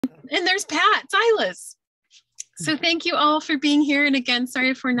And there's Pat Silas. So thank you all for being here. And again, sorry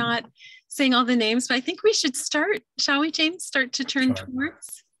if we're not saying all the names, but I think we should start, shall we, James? Start to turn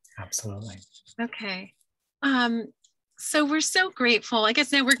towards? Absolutely. Okay. So we're so grateful. I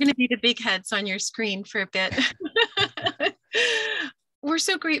guess now we're going to be the big heads on your screen for a bit. We're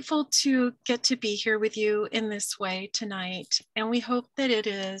so grateful to get to be here with you in this way tonight. And we hope that it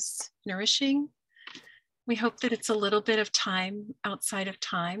is nourishing. We hope that it's a little bit of time outside of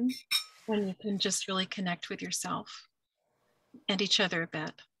time when you can just really connect with yourself and each other a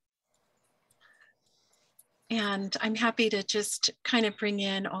bit. And I'm happy to just kind of bring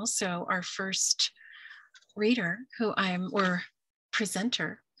in also our first reader or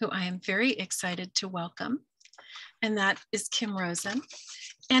presenter, who I am very excited to welcome. And that is Kim Rosen.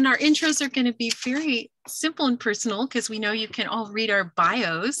 And our intros are going to be very simple and personal because we know you can all read our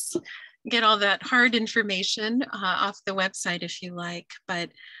bios, get all that hard information off the website if you like.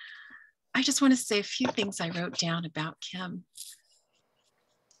 But I just want to say a few things I wrote down about Kim.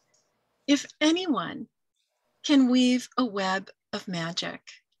 If anyone can weave a web of magic,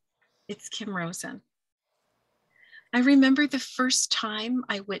 it's Kim Rosen. I remember the first time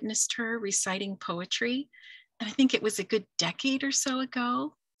I witnessed her reciting poetry, and I think it was a good decade or so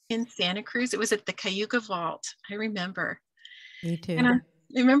ago in Santa Cruz. It was at the Cayuga Vault. I remember. Me too. And I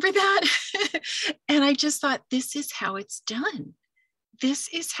remember that. And I just thought, this is how it's done. This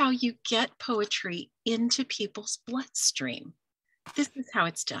is how you get poetry into people's bloodstream. This is how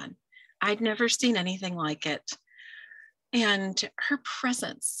it's done. I'd never seen anything like it. And her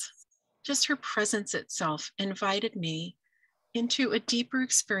presence, just her presence itself, invited me into a deeper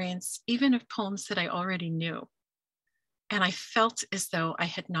experience, even of poems that I already knew. And I felt as though I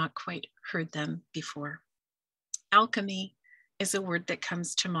had not quite heard them before. Alchemy is a word that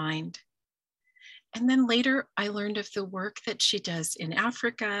comes to mind. And then later, I learned of the work that she does in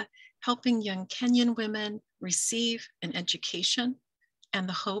Africa, helping young Kenyan women receive an education and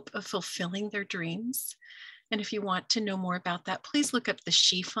the hope of fulfilling their dreams. And if you want to know more about that, please look up the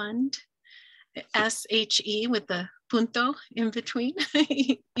She Fund, SHE with the punto in between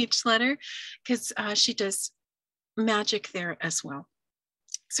each letter, because she does magic there as well.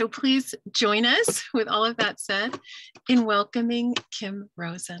 So please join us, with all of that said, in welcoming Kim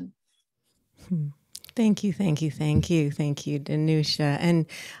Rosen. Thank you, thank you, thank you, thank you, Danusha. And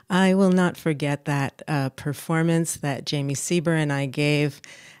I will not forget that performance that Jamie Sieber and I gave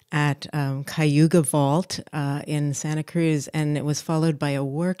at Cayuga Vault in Santa Cruz, and it was followed by a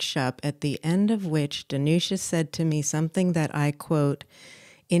workshop at the end of which Danusha said to me something that I quote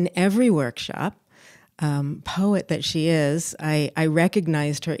in every workshop. Poet that she is, I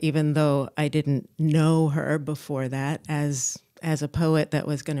recognized her even though I didn't know her before that as a poet that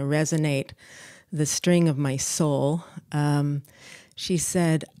was going to resonate the string of my soul. She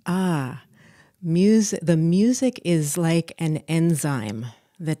said, the music is like an enzyme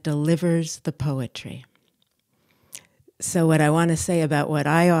that delivers the poetry. So what I want to say about what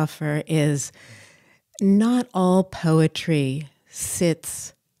I offer is not all poetry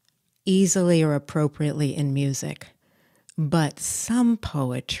sits easily or appropriately in music, but some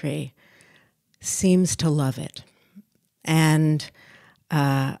poetry seems to love it. And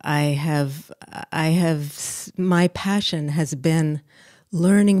my passion has been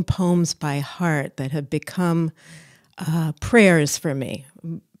learning poems by heart that have become prayers for me,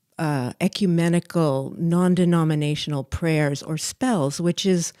 ecumenical, non-denominational prayers or spells, which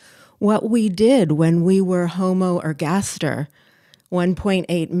is what we did when we were Homo ergaster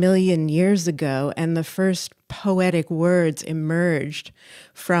 1.8 million years ago, and the first poetic words emerged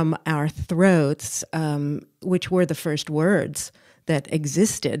from our throats, which were the first words that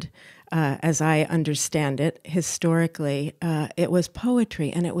existed, as I understand it, historically. It was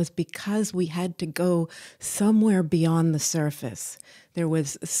poetry, and it was because we had to go somewhere beyond the surface. There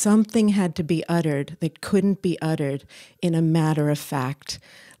was something had to be uttered that couldn't be uttered in a matter-of-fact,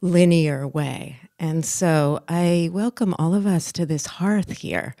 linear way. And so I welcome all of us to this hearth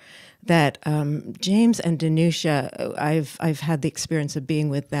here that James and Danusha, I've had the experience of being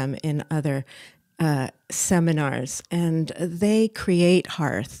with them in other seminars, and they create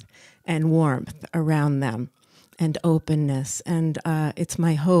hearth and warmth around them and openness. And it's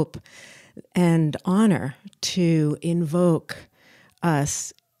my hope and honor to invoke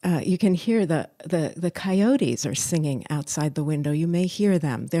us. You can hear the coyotes are singing outside the window. You may hear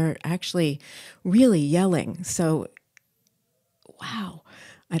them. They're actually really yelling. So, wow.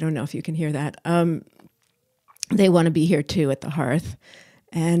 I don't know if you can hear that. They want to be here too at the hearth.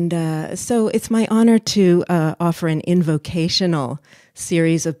 And so it's my honor to offer an invocational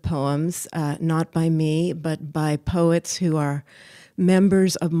series of poems, not by me, but by poets who are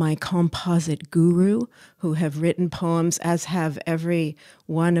members of my composite guru who have written poems, as have every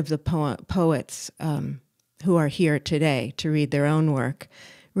one of the poets who are here today to read their own work,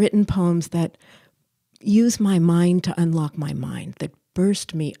 written poems that use my mind to unlock my mind, that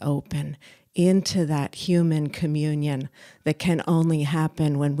burst me open into that human communion that can only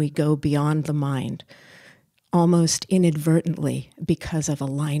happen when we go beyond the mind, almost inadvertently because of a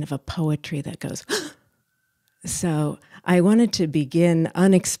line of a poetry that goes, So I wanted to begin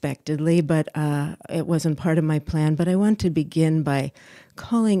unexpectedly, but it wasn't part of my plan, but I want to begin by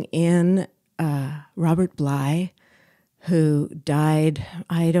calling in Robert Bly, who died,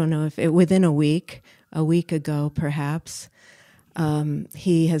 I don't know if within a week ago perhaps.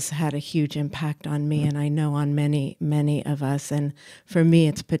 He has had a huge impact on me, and I know on many, many of us. And for me,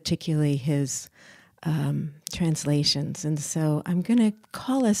 it's particularly his translations. And so I'm going to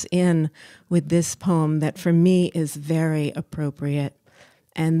call us in with this poem that for me is very appropriate.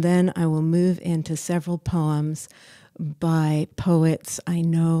 And then I will move into several poems by poets I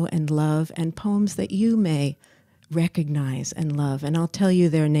know and love, and poems that you may recognize and love. And I'll tell you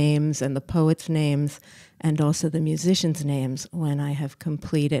their names and the poets' names and also the musicians' names when I have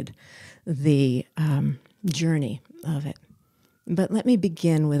completed the journey of it. But let me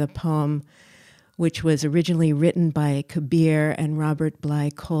begin with a poem which was originally written by Kabir, and Robert Bly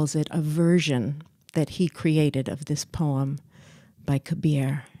calls it a version that he created of this poem by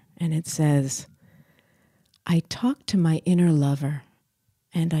Kabir. And it says, I talk to my inner lover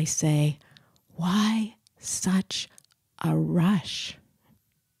and I say, why such a rush?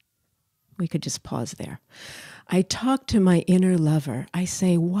 We could just pause there. I talk to my inner lover. I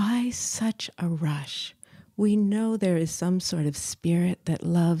say, why such a rush? We know there is some sort of spirit that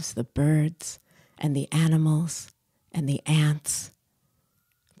loves the birds and the animals and the ants.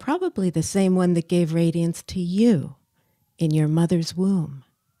 Probably the same one that gave radiance to you in your mother's womb.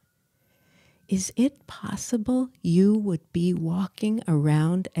 Is it possible you would be walking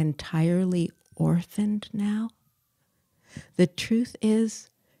around entirely orphaned now? The truth is,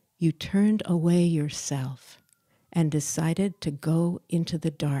 you turned away yourself and decided to go into the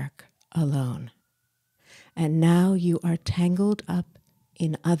dark alone. And now you are tangled up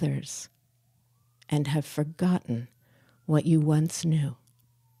in others and have forgotten what you once knew.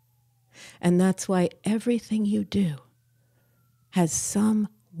 And that's why everything you do has some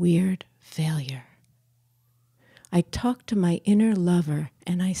weird failure. I talk to my inner lover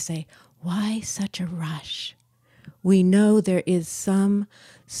and I say, why such a rush? We know there is some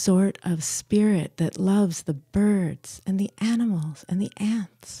sort of spirit that loves the birds and the animals and the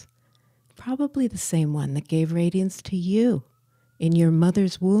ants. Probably the same one that gave radiance to you in your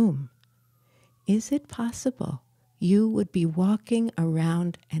mother's womb. Is it possible you would be walking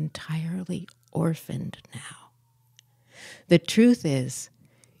around entirely orphaned now? The truth is,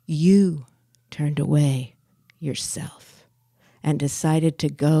 you turned away yourself and decided to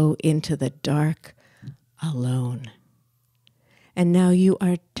go into the dark alone. And now you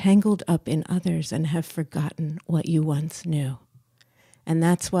are tangled up in others and have forgotten what you once knew. And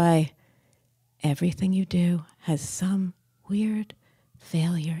that's why everything you do has some weird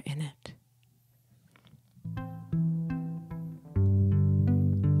failure in it.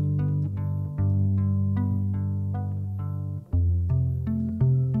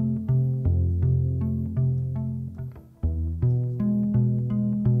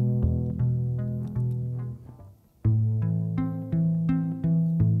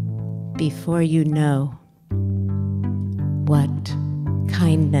 Before you know what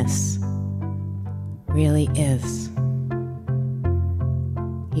kindness really is,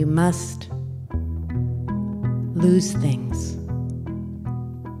 you must lose things.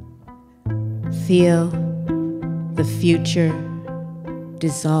 Feel the future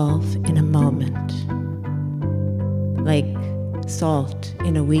dissolve in a moment, like salt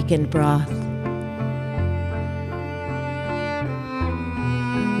in a weakened broth.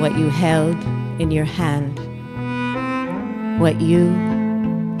 What you held in your hand, what you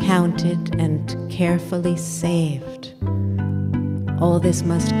counted and carefully saved, all this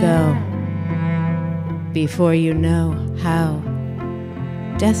must go before you know how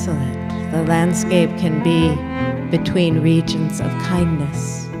desolate the landscape can be between regions of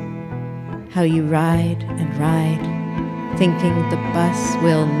kindness, how you ride and ride, thinking the bus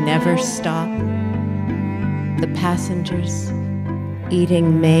will never stop, the passengers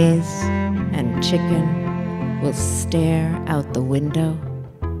eating maize and chicken will stare out the window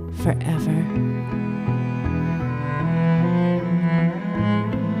forever.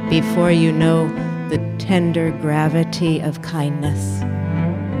 Before you know the tender gravity of kindness,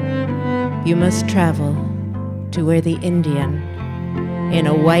 you must travel to where the Indian in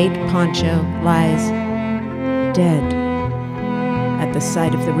a white poncho lies dead at the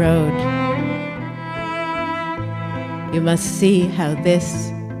side of the road. You must see how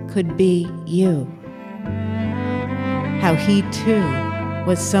this could be you. How he too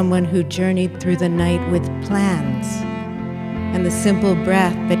was someone who journeyed through the night with plans and the simple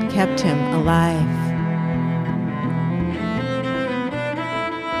breath that kept him alive.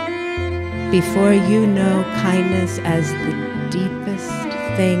 Before you know kindness as the deepest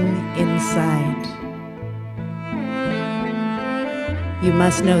thing inside, you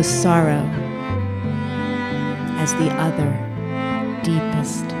must know sorrow as the other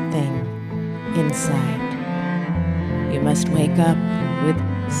deepest thing inside. You must wake up with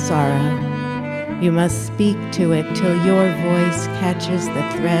sorrow. You must speak to it till your voice catches the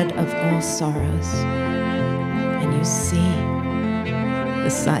thread of all sorrows, and you see the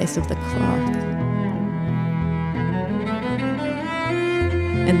size of the cloth.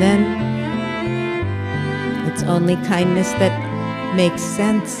 And then it's only kindness that makes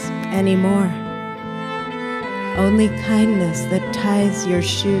sense anymore. Only kindness that ties your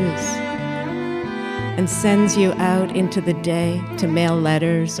shoes and sends you out into the day to mail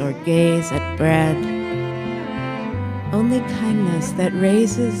letters or gaze at bread. Only kindness that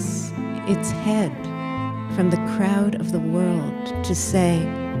raises its head from the crowd of the world to say,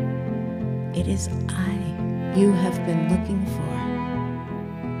 "It is I you have been looking for."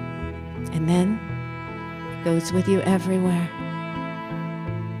 And then goes with you everywhere,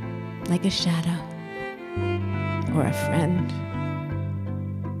 like a shadow or a friend.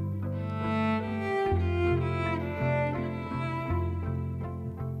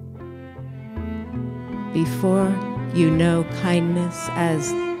 Before you know kindness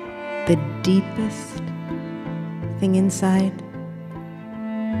as the deepest thing inside,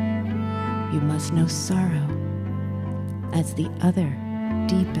 you must know sorrow as the other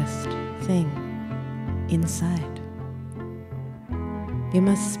deepest thing inside. You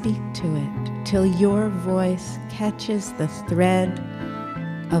must speak to it till your voice catches the thread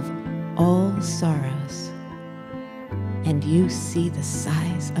of all sorrows, and you see the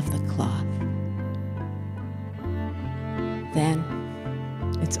size of the cloth. Then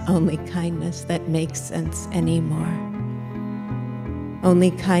it's only kindness that makes sense anymore.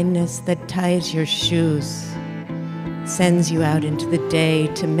 Only kindness that ties your shoes, sends you out into the day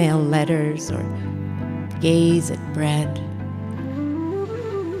to mail letters or gaze at bread.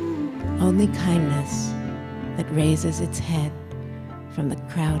 Only kindness that raises its head from the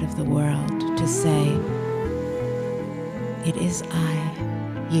crowd of the world to say, "It is I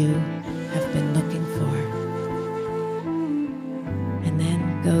you have been looking for." And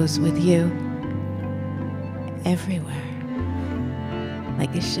then goes with you everywhere,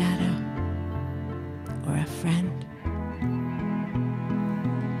 like a shadow or a friend.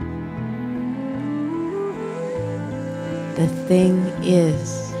 The thing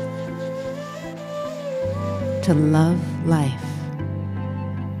is to love life,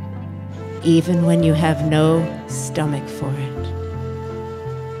 even when you have no stomach for it.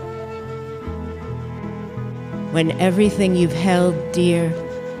 When everything you've held dear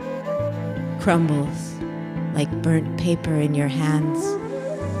crumbles like burnt paper in your hands,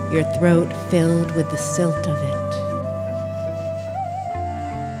 your throat filled with the silt of it.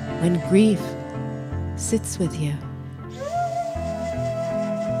 When grief sits with you,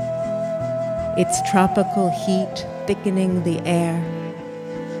 its tropical heat thickening the air,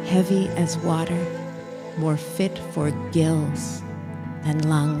 heavy as water, more fit for gills than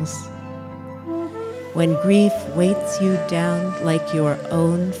lungs. When grief weights you down like your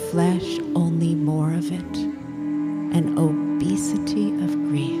own flesh, only more of it, an obesity of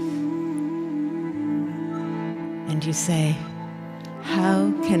grief. And you say,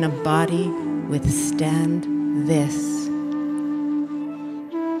 how can a body withstand this?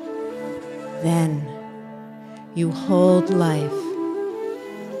 Then you hold life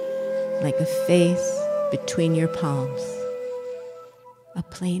like a face between your palms, a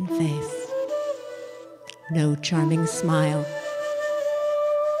plain face, no charming smile,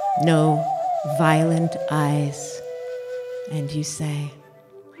 no violent eyes, and you say,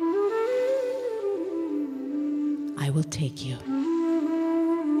 I will take you.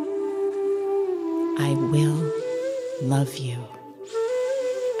 I will love you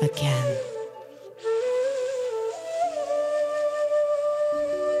again.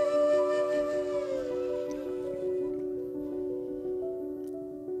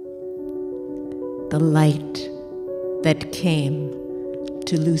 The light that came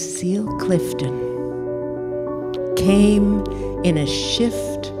to Lucille Clifton came in a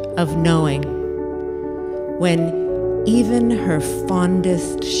shift of knowing when Even her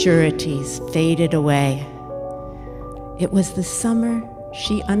fondest sureties faded away. It was the summer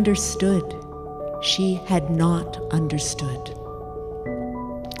she understood. She had not understood,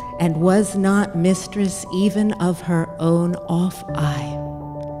 and was not mistress even of her own off eye.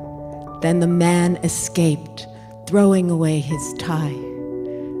 Then the man escaped, throwing away his tie,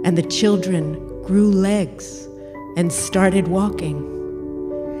 and the children grew legs and started walking,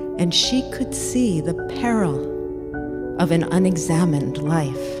 and she could see the peril of an unexamined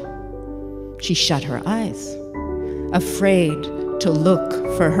life. She shut her eyes, afraid to look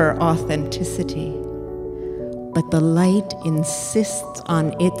for her authenticity. But the light insists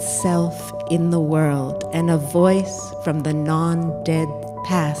on itself in the world, and a voice from the non-dead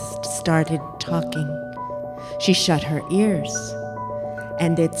past started talking. She shut her ears,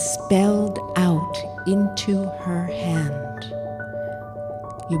 and it spelled out into her hand,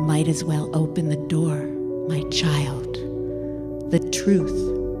 "You might as well open the door, my child. The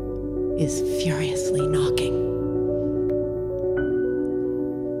truth is furiously knocking."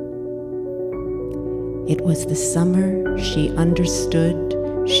 It was the summer she understood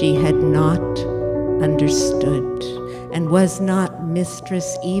she had not understood, and was not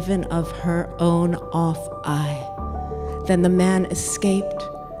mistress even of her own off eye. Then the man escaped,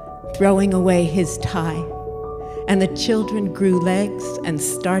 throwing away his tie, and the children grew legs and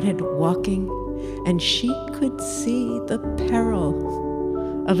started walking, and she could see the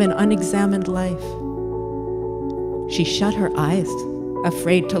peril of an unexamined life. She shut her eyes,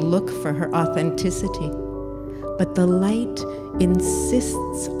 afraid to look for her authenticity. But the light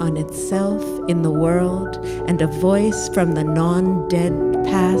insists on itself in the world, and a voice from the non-dead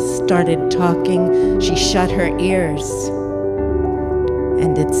past started talking. She shut her ears,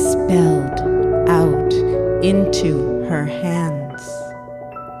 and it spelled out into her hands,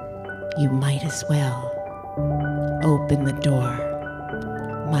 "You might as well open the door,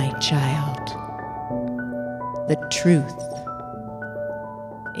 my child. The truth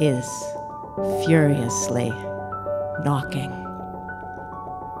is furiously knocking."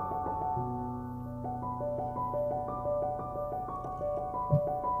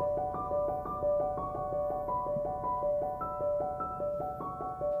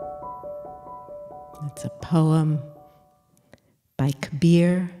 It's a poem by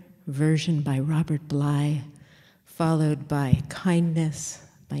Kabir, version by Robert Bly, followed by Kindness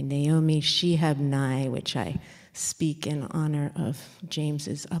by Naomi Shihab Nye, which I speak in honor of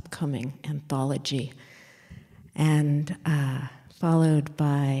James's upcoming anthology, and followed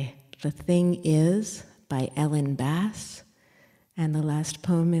by The Thing Is by Ellen Bass, and the last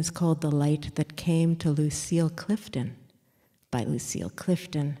poem is called The Light That Came to Lucille Clifton by Lucille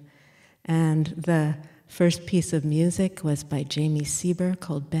Clifton. And the first piece of music was by Jamie Sieber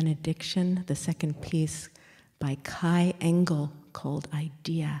called Benediction, the second piece by Kai Engel called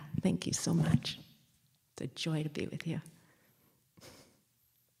Idea. Thank you so much. It's a joy to be with you.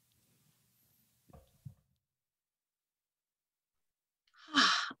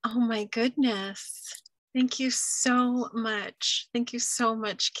 Oh my goodness. Thank you so much. Thank you so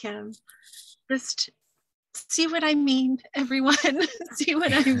much, Kim. Just see what I mean, everyone. See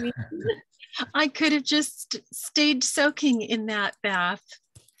what I mean. I could have just stayed soaking in that bath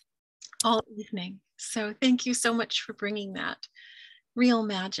all evening. So thank you so much for bringing that real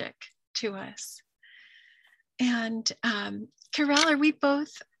magic to us. And Carol, are we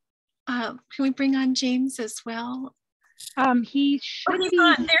both, can we bring on James as well? He should be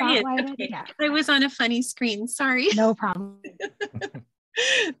on. There he is. spotlighted. Okay. Yeah. I was on a funny screen. Sorry. No problem.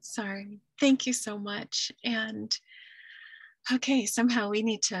 Sorry. Thank you so much. And okay, somehow we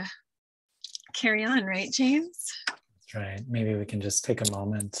need to carry on, right, James? That's right. Maybe we can just take a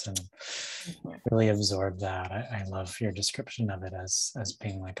moment and really absorb that. I love your description of it as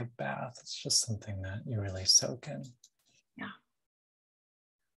being like a bath. It's just something that you really soak in. Yeah.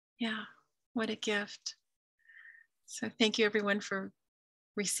 Yeah. What a gift. So thank you everyone for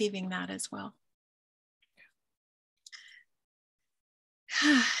receiving that as well.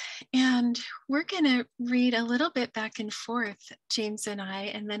 And we're going to read a little bit back and forth, James and I,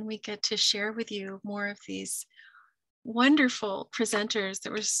 and then we get to share with you more of these wonderful presenters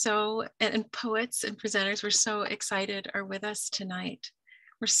that were so, and poets and presenters were so excited are with us tonight.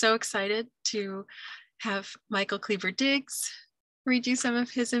 We're so excited to have Michael Kleber-Diggs read you some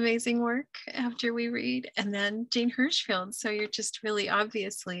of his amazing work after we read, and then Jane Hirshfield. So you're just really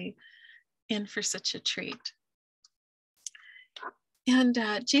obviously in for such a treat. And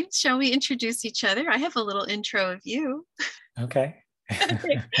James, shall we introduce each other? I have a little intro of you. Okay.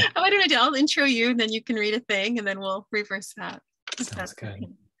 Okay. Why don't I do? I'll intro you, and then you can read a thing, and then we'll reverse that. Sounds good.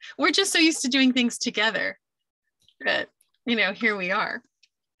 We're just so used to doing things together But, here we are,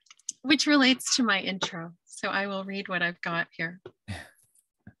 which relates to my intro. So I will read what I've got here.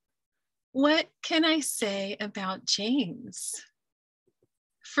 What can I say about James?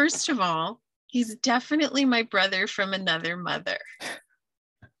 First of all, he's definitely my brother from another mother.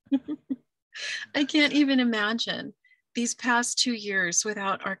 I can't even imagine these past 2 years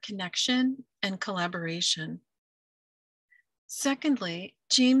without our connection and collaboration. Secondly,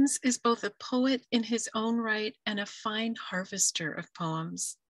 James is both a poet in his own right and a fine harvester of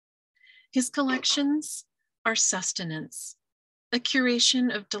poems. His collections are sustenance, a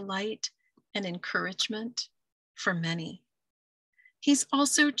curation of delight and encouragement for many. He's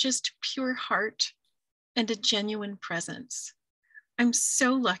also just pure heart and a genuine presence. I'm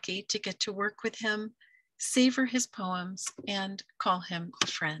so lucky to get to work with him, savor his poems, and call him a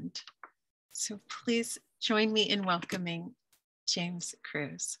friend. So please join me in welcoming James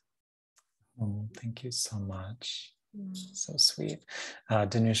Cruz. Oh, thank you so much. So sweet.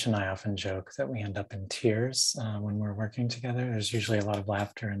 Danusha and I often joke that we end up in tears when we're working together. There's usually a lot of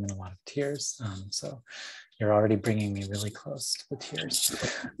laughter and then a lot of tears. So you're already bringing me really close to the tears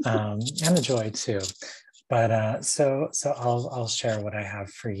and the joy too. But so I'll share what I have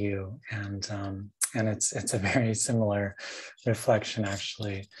for you, and it's a very similar reflection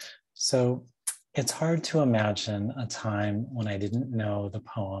actually. So it's hard to imagine a time when I didn't know the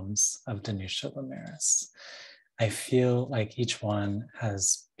poems of Danusha Laméris. I feel like each one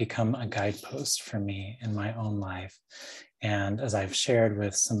has become a guidepost for me in my own life. And as I've shared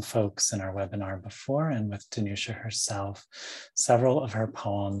with some folks in our webinar before and with Danusha herself, several of her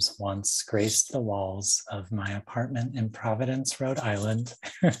poems once graced the walls of my apartment in Providence, Rhode Island.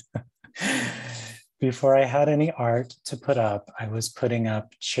 Before I had any art to put up, I was putting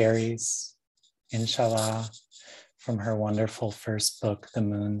up cherries, inshallah, from her wonderful first book, The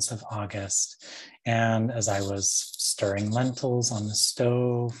Moons of August. And as I was stirring lentils on the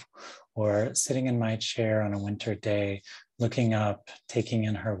stove or sitting in my chair on a winter day, looking up, taking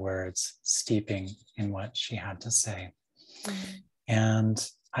in her words, steeping in what she had to say. And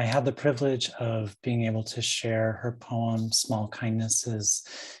I had the privilege of being able to share her poem, Small Kindnesses,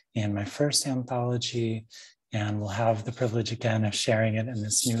 in my first anthology, and we'll have the privilege again of sharing it in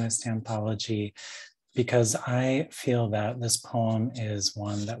this newest anthology, because I feel that this poem is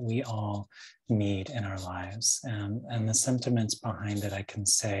one that we all need in our lives. And the sentiments behind it, I can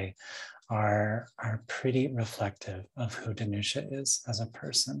say, are pretty reflective of who Danusha is as a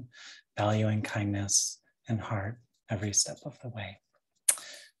person, valuing kindness and heart every step of the way.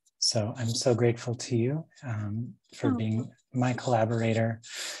 So I'm so grateful to you for being my collaborator,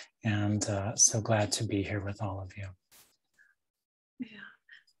 and so glad to be here with all of you. Yeah.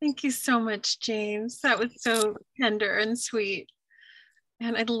 Thank you so much, James. That was so tender and sweet.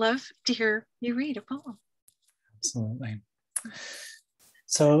 And I'd love to hear you read a poem. Absolutely.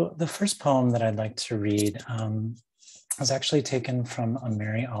 So the first poem that I'd like to read was actually taken from a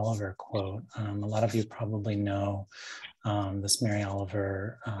Mary Oliver quote. A lot of you probably know this Mary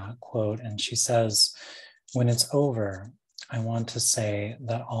Oliver quote, and she says, "When it's over, I want to say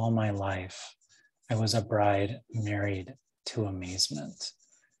that all my life I was a bride married to amazement.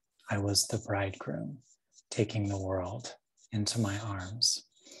 I was the bridegroom taking the world into my arms."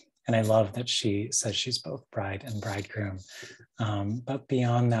 And I love that she says she's both bride and bridegroom. But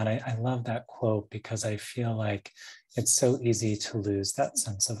beyond that, I love that quote because I feel like it's so easy to lose that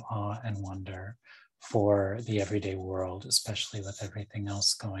sense of awe and wonder for the everyday world, especially with everything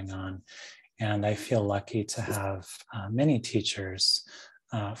else going on. And I feel lucky to have many teachers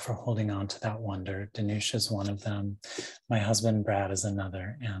for holding on to that wonder. Danusha is one of them. My husband, Brad, is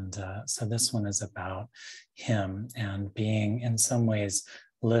another. And so this one is about him and being, in some ways,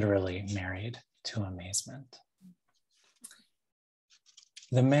 literally married to amazement.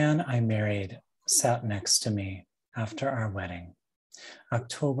 The man I married sat next to me after our wedding,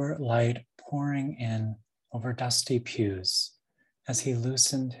 October light pouring in over dusty pews as he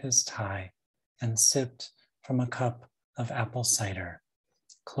loosened his tie and sipped from a cup of apple cider,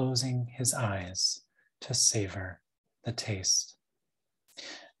 closing his eyes to savor the taste.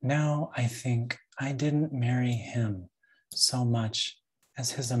 Now I think I didn't marry him so much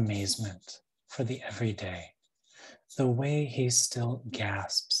as his amazement for the everyday, the way he still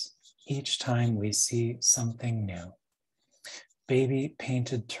gasps each time we see something new. Baby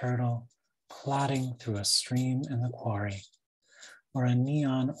painted turtle plodding through a stream in the quarry, or a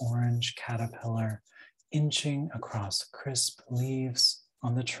neon orange caterpillar inching across crisp leaves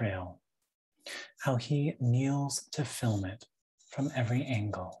on the trail. How he kneels to film it from every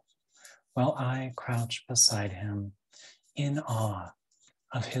angle, while I crouch beside him in awe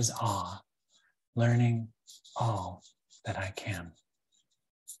of his awe, learning all that I can.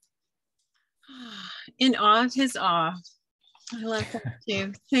 In awe of his awe. I love that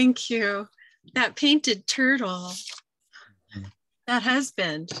too. Thank you. That painted turtle, that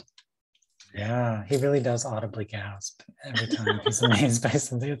husband. Yeah, he really does audibly gasp every time he's amazed by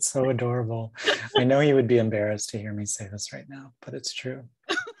something. It's so adorable. I know he would be embarrassed to hear me say this right now, but it's true.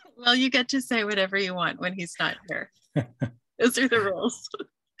 Well, you get to say whatever you want when he's not here. Those are the rules.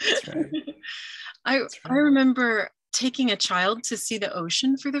 That's right. I remember taking a child to see the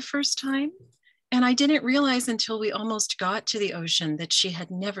ocean for the first time. And I didn't realize until we almost got to the ocean that she had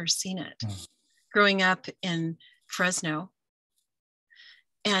never seen it. Growing up in Fresno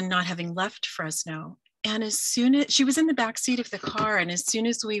and not having left Fresno. And as soon as she was in the back seat of the car, and as soon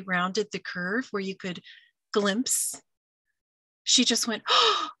as we rounded the curve where you could glimpse, she just went,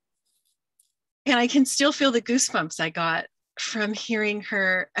 oh! And I can still feel the goosebumps I got from hearing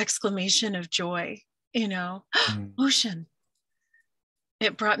her exclamation of joy, ocean.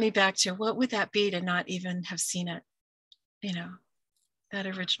 It brought me back to what would that be to not even have seen it, that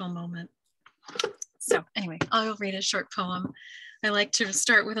original moment. So anyway, I'll read a short poem. I like to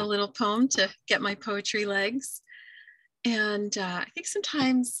start with a little poem to get my poetry legs. And I think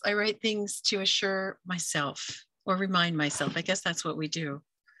sometimes I write things to assure myself or remind myself. I guess that's what we do.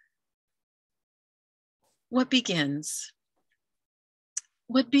 What begins?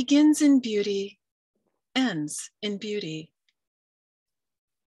 What begins in beauty ends in beauty.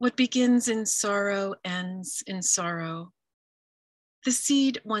 What begins in sorrow ends in sorrow. The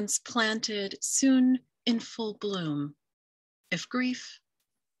seed once planted, soon in full bloom. If grief,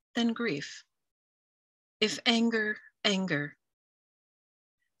 then grief. If anger, anger.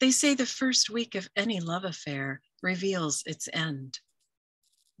 They say the first week of any love affair reveals its end.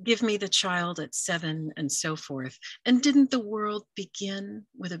 Give me the child at 7 and so forth. And didn't the world begin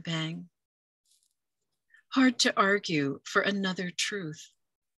with a bang? Hard to argue for another truth.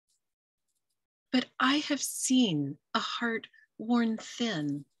 But I have seen a heart worn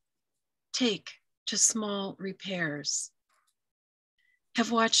thin take to small repairs.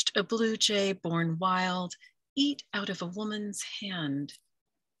 Have watched a blue jay born wild eat out of a woman's hand.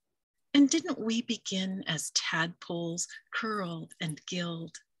 And didn't we begin as tadpoles curled and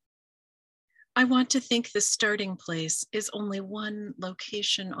gilled? I want to think the starting place is only one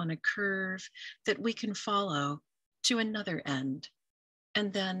location on a curve that we can follow to another end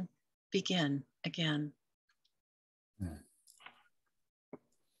and then begin again.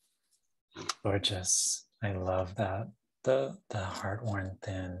 Gorgeous. I love that. The heart worn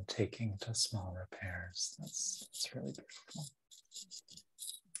thin, taking to small repairs. That's really beautiful.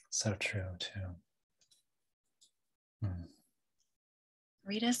 So true too.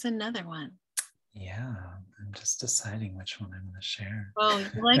 Read us another one. Yeah, I'm just deciding which one I'm going to share. Oh,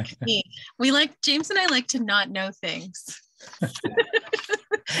 you like me. James and I like to not know things.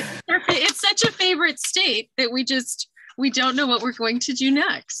 It's such a favorite state that we don't know what we're going to do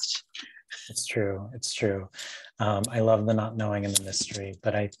next. It's true. It's true. I love the not knowing and the mystery,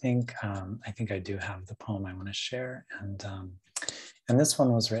 but I think I do have the poem I want to share. And this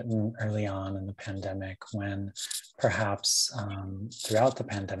one was written early on in the pandemic when perhaps throughout the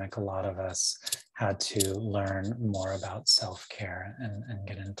pandemic, a lot of us had to learn more about self-care and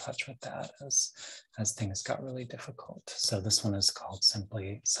get in touch with that as things got really difficult. So this one is called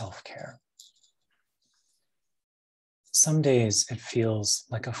simply Self-Care. Some days it feels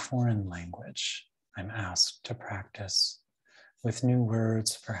like a foreign language I'm asked to practice with new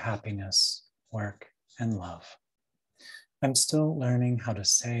words for happiness, work, and love. I'm still learning how to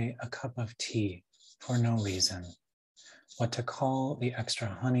say a cup of tea for no reason, what to call the extra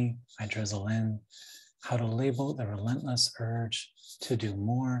honey I drizzle in, how to label the relentless urge to do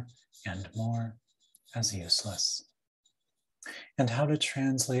more and more as useless, and how to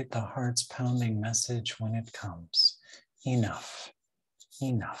translate the heart's pounding message when it comes. Enough,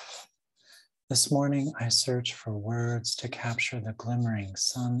 enough. This morning I search for words to capture the glimmering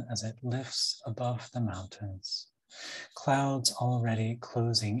sun as it lifts above the mountains. Clouds already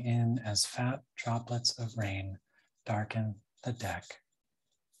closing in as fat droplets of rain darken the deck.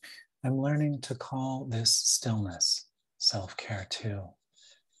 I'm learning to call this stillness self-care too,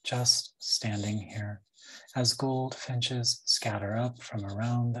 just standing here as goldfinches scatter up from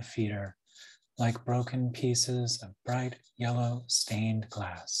around the feeder like broken pieces of bright yellow stained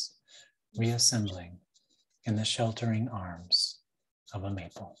glass, reassembling in the sheltering arms of a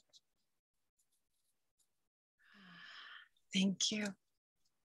maple. Thank you.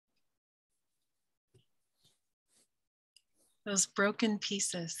 Those broken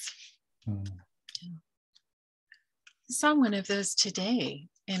pieces. I saw one of those today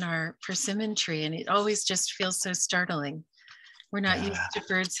in our persimmon tree, and it always just feels so startling. We're not used to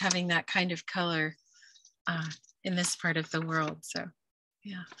birds having that kind of color in this part of the world. So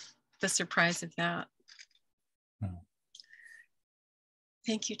yeah, the surprise of that.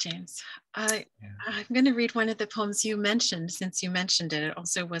 Thank you, James. I'm going to read one of the poems you mentioned, since you mentioned it. It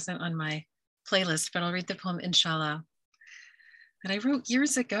also wasn't on my playlist, but I'll read the poem Inshallah that I wrote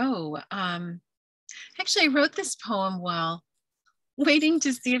years ago. Actually, I wrote this poem while waiting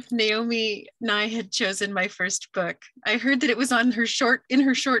to see if Naomi Nye had chosen my first book. I heard that it was on her short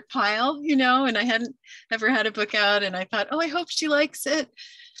pile, you know, and I hadn't ever had a book out, and I thought, oh, I hope she likes it.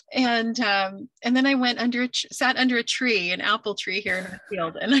 And then I went sat under a tree, an apple tree here in our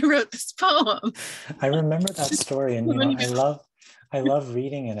field, and I wrote this poem. I remember that story, and you know, I love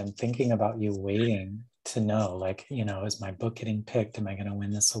reading it and thinking about you waiting to know, like, you know, is my book getting picked? Am I going to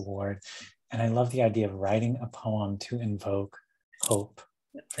win this award? And I love the idea of writing a poem to invoke hope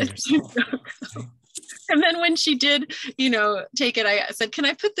for yourself. Right? And then when she did, you know, take it, I said, can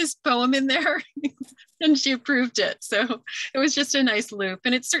I put this poem in there? And she approved it. So it was just a nice loop.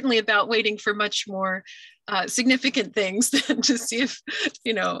 And it's certainly about waiting for much more significant things than to see if,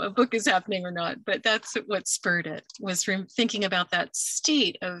 you know, a book is happening or not. But that's what spurred it, was from thinking about that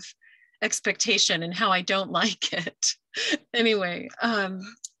state of expectation and how I don't like it. Anyway,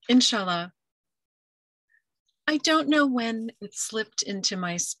 Inshallah. I don't know when it slipped into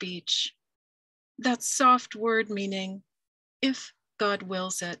my speech, that soft word meaning, if God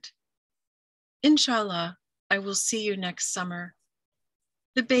wills it. Inshallah, I will see you next summer.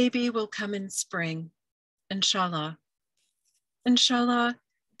 The baby will come in spring, inshallah. Inshallah,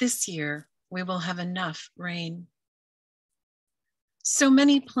 this year we will have enough rain. So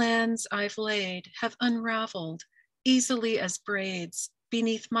many plans I've laid have unraveled easily as braids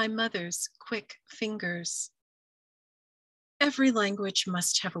beneath my mother's quick fingers. Every language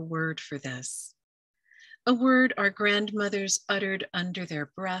must have a word for this, a word our grandmothers uttered under their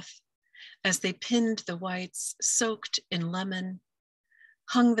breath as they pinned the whites soaked in lemon,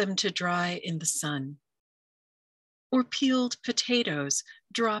 hung them to dry in the sun, or peeled potatoes,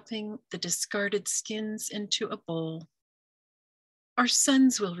 dropping the discarded skins into a bowl. Our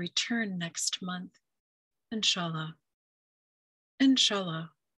sons will return next month, inshallah. Inshallah,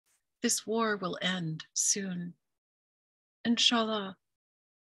 this war will end soon. Inshallah,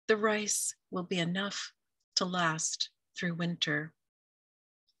 the rice will be enough to last through winter.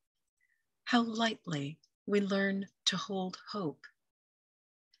 How lightly we learn to hold hope,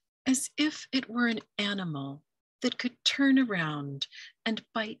 as if it were an animal that could turn around and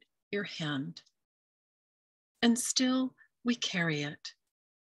bite your hand. And still we carry it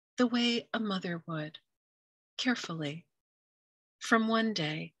the way a mother would, carefully, from one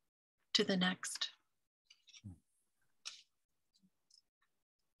day to the next.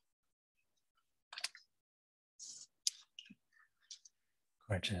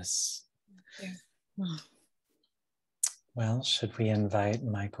 Gorgeous. Well, should we invite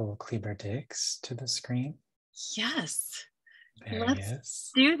Michael Kleber-Diggs to the screen? Yes.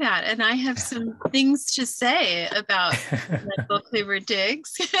 Let's do that. And I have some things to say about Michael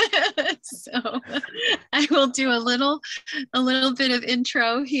Kleber-Diggs. So I will do a little bit of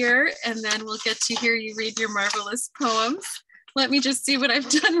intro here, and then we'll get to hear you read your marvelous poems. Let me just see what I've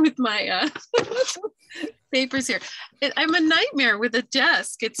done with my papers here. I'm a nightmare with a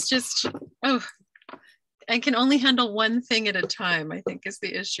desk. It's just, I can only handle one thing at a time, I think is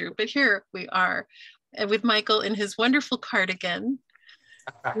the issue. But here we are with Michael in his wonderful cardigan,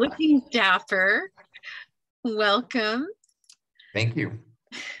 looking dapper. Welcome. Thank you.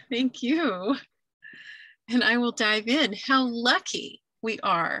 Thank you. And I will dive in. How lucky we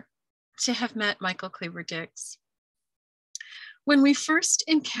are to have met Michael Kleber-Diggs. When we first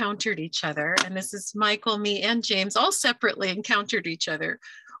encountered each other, and this is Michael, me, and James all separately encountered each other,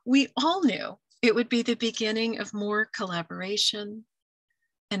 we all knew it would be the beginning of more collaboration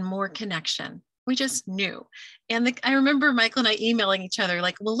and more connection. We just knew. And I remember Michael and I emailing each other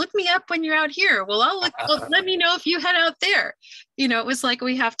like, well, look me up when you're out here. Well, let me know if you head out there. You know, it was like,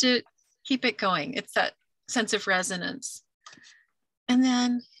 we have to keep it going. It's that sense of resonance. And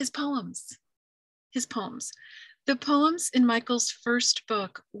then his poems. The poems in Michael's first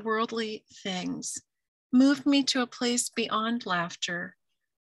book, Worldly Things, moved me to a place beyond laughter,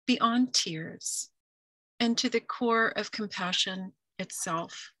 beyond tears, and to the core of compassion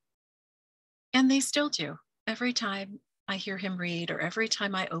itself. And they still do every time I hear him read or every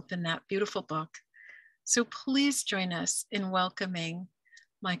time I open that beautiful book. So please join us in welcoming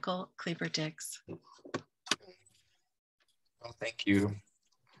Michael Kleber-Diggs. Well, thank you.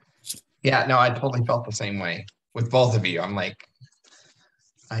 Yeah, no, I totally felt the same way with both of you. I'm like,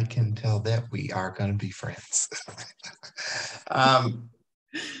 I can tell that we are going to be friends.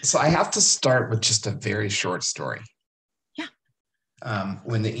 So I have to start with just a very short story. Yeah.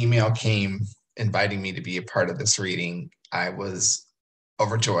 When the email came inviting me to be a part of this reading, I was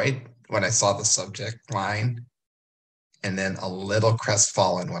overjoyed when I saw the subject line, and then a little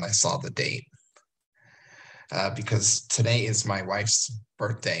crestfallen when I saw the date. Because today is my wife's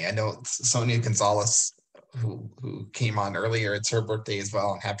birthday. I know Sonia Gonzalez, who came on earlier, it's her birthday as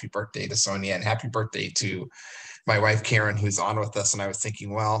well. And happy birthday to Sonia, and happy birthday to my wife, Karen, who's on with us. And I was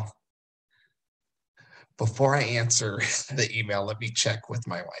thinking, well, before I answer the email, let me check with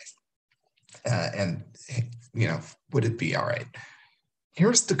my wife. And, would it be all right?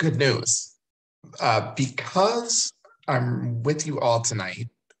 Here's the good news. Because I'm with you all tonight,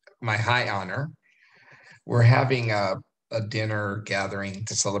 my high honor, we're having a dinner gathering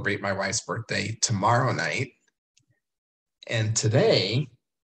to celebrate my wife's birthday tomorrow night. And today,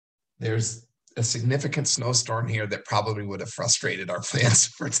 there's a significant snowstorm here that probably would have frustrated our plans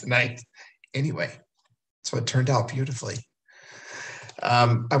for tonight. Anyway, so it turned out beautifully.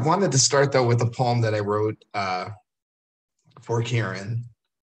 I wanted to start, though, with a poem that I wrote for Karen.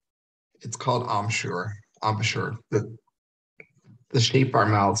 It's called Embouchure, the shape our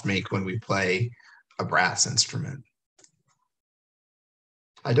mouths make when we play a brass instrument.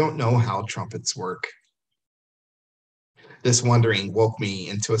 I don't know how trumpets work. This wondering woke me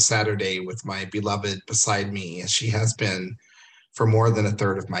into a Saturday with my beloved beside me, as she has been for more than a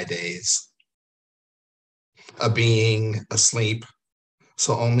third of my days. A being asleep,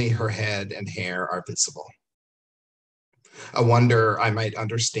 so only her head and hair are visible. A wonder I might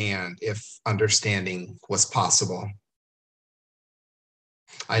understand if understanding was possible.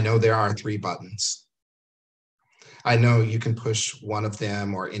 I know there are 3 buttons. I know you can push one of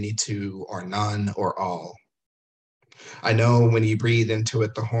them, or any 2, or none, or all. I know when you breathe into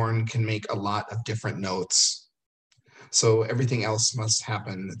it, the horn can make a lot of different notes. So everything else must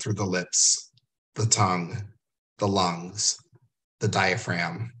happen through the lips, the tongue, the lungs, the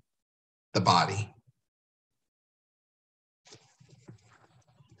diaphragm, the body.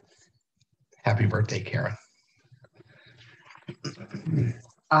 Happy birthday, Karen.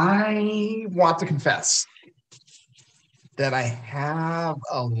 I want to confess that I have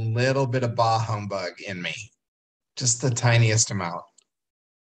a little bit of bah humbug in me, just the tiniest amount.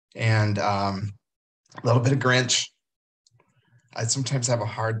 And a little bit of Grinch. I sometimes have a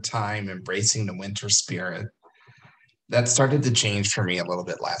hard time embracing the winter spirit. That started to change for me a little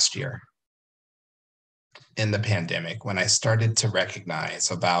bit last year in the pandemic, when I started to recognize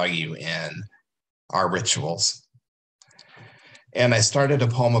a value in our rituals. And I started a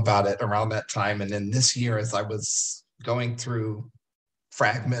poem about it around that time. And then this year, as I was going through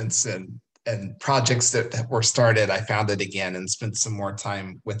fragments and projects that were started, I found it again and spent some more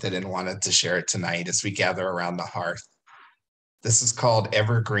time with it and wanted to share it tonight as we gather around the hearth. This is called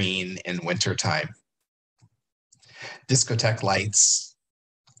Evergreen in Wintertime. Discotheque lights,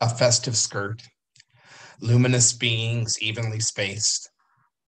 a festive skirt, luminous beings evenly spaced.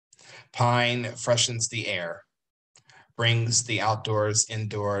 Pine freshens the air, brings the outdoors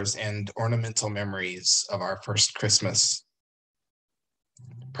indoors, and ornamental memories of our first Christmas.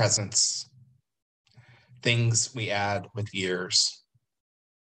 Presents, things we add with years,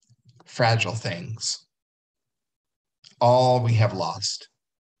 fragile things, all we have lost.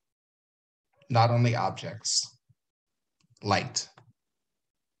 Not only objects, light,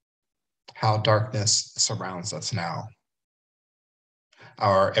 how darkness surrounds us now.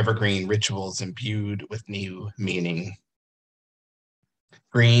 Our evergreen rituals imbued with new meaning.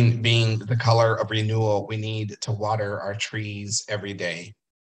 Green being the color of renewal we need to water our trees every day.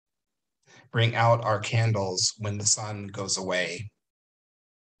 Bring out our candles when the sun goes away.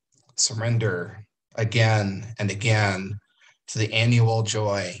 Surrender again and again to the annual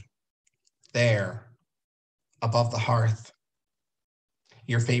joy there above the hearth.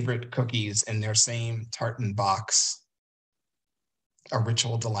 Your favorite cookies in their same tartan box. A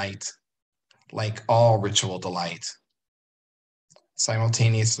ritual delight, like all ritual delight.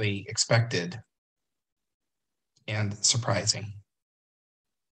 Simultaneously expected and surprising.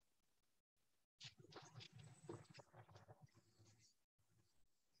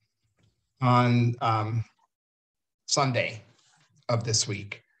 On Sunday of this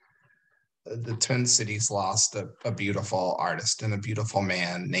week, the Twin Cities lost a beautiful artist and a beautiful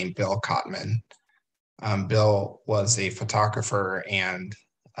man named Bill Cotman. Bill was a photographer and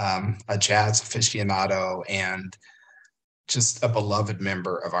a jazz aficionado and just a beloved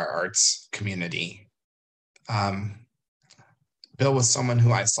member of our arts community. Bill was someone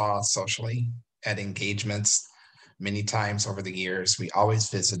who I saw socially at engagements, many times over the years. We always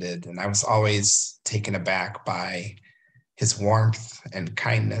visited, and I was always taken aback by his warmth and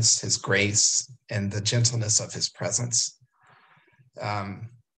kindness, his grace, and the gentleness of his presence.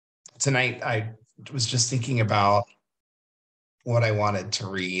 Tonight, I was just thinking about what I wanted to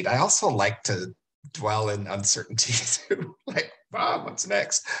read. I also like to dwell in uncertainty too, like, wow, what's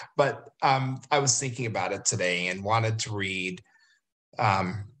next? But I was thinking about it today and wanted to read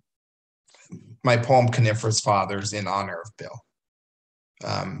my poem, Coniferous Fathers, in honor of Bill,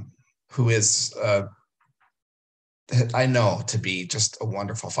 who is, I know, to be just a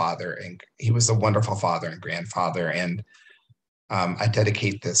wonderful father. And he was a wonderful father and grandfather. And I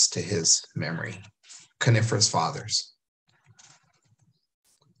dedicate this to his memory. Coniferous Fathers.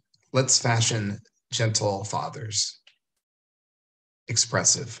 Let's fashion gentle fathers,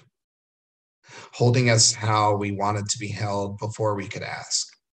 expressive, holding us how we wanted to be held before we could ask,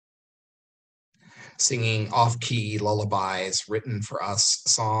 singing off-key lullabies written for us,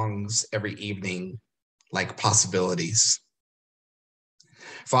 songs every evening like possibilities.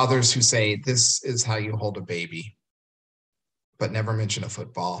 Fathers who say, this is how you hold a baby, but never mention a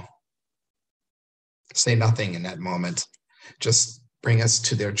football. Say nothing in that moment, just bring us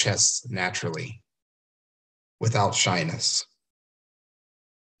to their chests naturally, without shyness.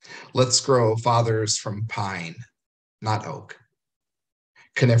 Let's grow fathers from pine, not oak.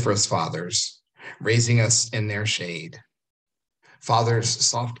 Coniferous fathers, raising us in their shade. Fathers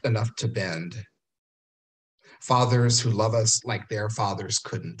soft enough to bend. Fathers who love us like their fathers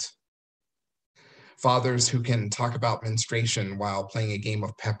couldn't. Fathers who can talk about menstruation while playing a game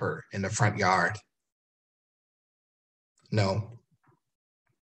of pepper in the front yard. No.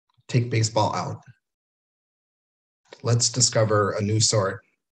 Take baseball out. Let's discover a new sort.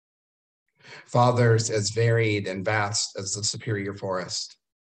 Fathers as varied and vast as the superior forest.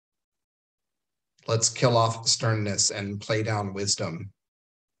 Let's kill off sternness and play down wisdom.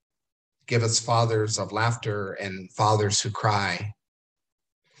 Give us fathers of laughter and fathers who cry.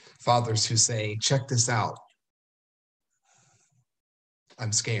 Fathers who say, check this out.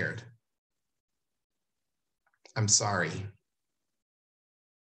 I'm scared. I'm sorry.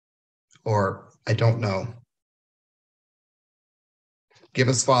 Or I don't know. Give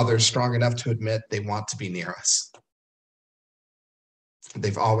us fathers strong enough to admit they want to be near us.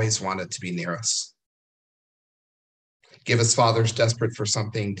 They've always wanted to be near us. Give us fathers desperate for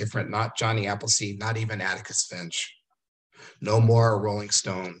something different, not Johnny Appleseed, not even Atticus Finch. No more Rolling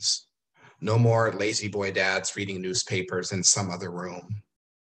Stones. No more lazy boy dads reading newspapers in some other room.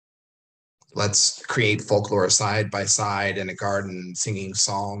 Let's create folklore side by side in a garden, singing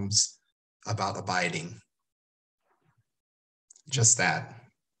psalms about abiding. Just that.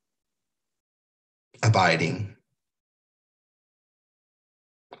 Abiding.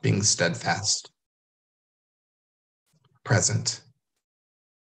 Being steadfast. Present.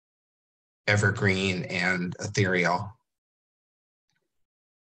 Evergreen and ethereal.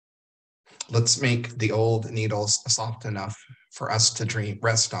 Let's make the old needles soft enough for us to dream,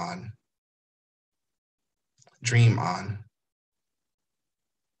 rest on, dream on,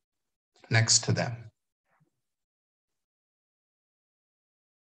 next to them.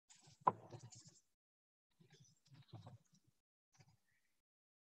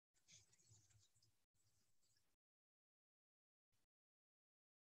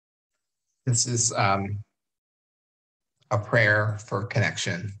 This is a prayer for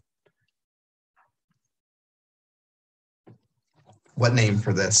connection. What name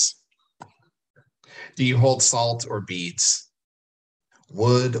for this? Do you hold salt or beads?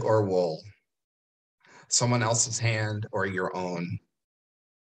 Wood or wool? Someone else's hand or your own?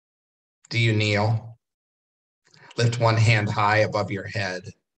 Do you kneel? Lift one hand high above your head?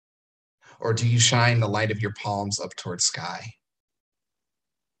 Or do you shine the light of your palms up toward sky?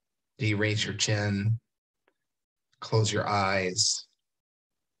 Do you raise your chin? Close your eyes?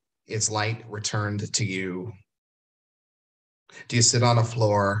 Is light returned to you? Do you sit on a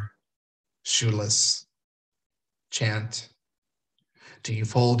floor, shoeless, chant? Do you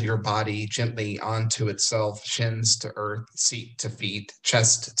fold your body gently onto itself, shins to earth, seat to feet,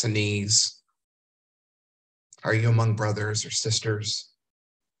 chest to knees? Are you among brothers or sisters?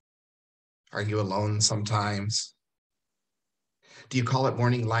 Are you alone sometimes? Do you call it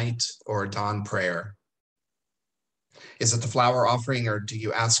morning light or dawn prayer? Is it the flower offering or do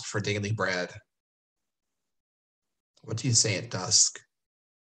you ask for daily bread? What do you say at dusk?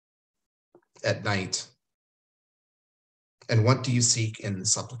 At night? And what do you seek in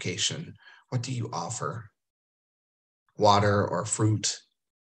supplication? What do you offer? Water or fruit,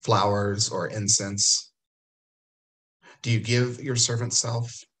 flowers or incense? Do you give your servant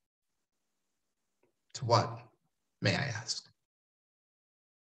self? To what? may I ask?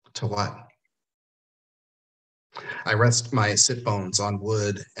 To what? I rest my sit bones on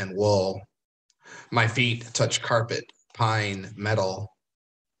wood and wool. My feet touch carpet, pine, metal.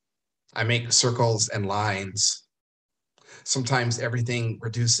 I make circles and lines. Sometimes everything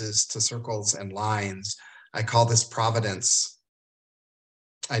reduces to circles and lines. I call this providence.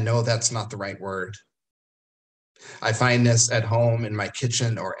 I know that's not the right word. I find this at home in my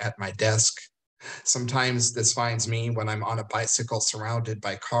kitchen or at my desk. Sometimes this finds me when I'm on a bicycle surrounded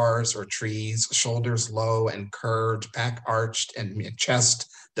by cars or trees, shoulders low and curved, back arched and chest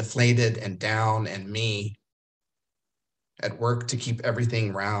deflated and down, and me at work to keep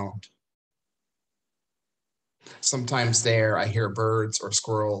everything round. Sometimes there I hear birds or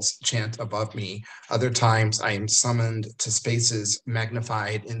squirrels chant above me. Other times I am summoned to spaces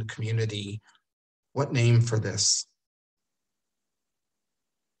magnified in community. What name for this?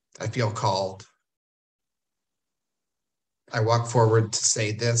 I feel called. I walk forward to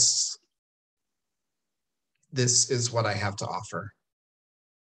say this. This is what I have to offer.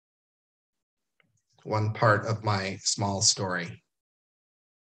 One part of my small story.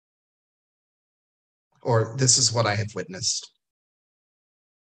 Or this is what I have witnessed.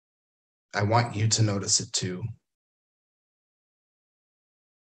 I want you to notice it too.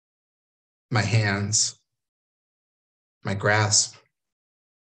 My hands, my grasp.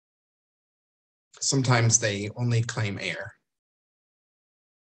 Sometimes they only claim air.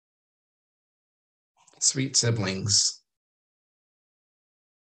 Sweet siblings,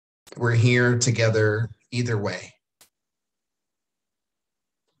 we're here together either way.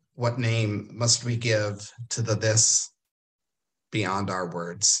 What name must we give to the this beyond our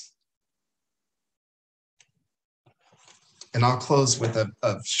words? And I'll close with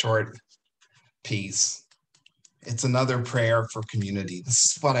a short piece. It's another prayer for community.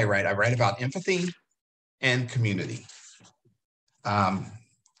 This is what I write. I write about empathy and community.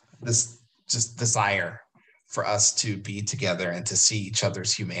 This just desire for us to be together and to see each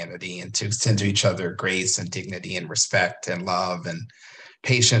other's humanity and to extend to each other grace and dignity and respect and love and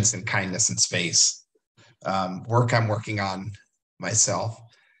patience and kindness and space. Work I'm working on myself.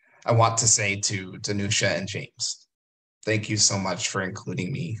 I want to say to Danusha and James, thank you so much for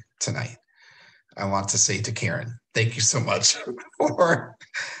including me tonight. I want to say to Karen, thank you so much for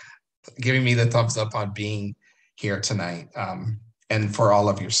giving me the thumbs up on being here tonight, and for all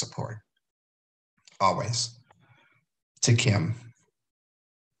of your support, always. To Kim,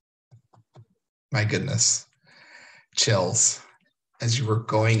 my goodness, chills as you were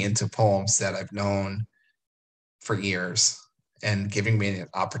going into poems that I've known for years and giving me an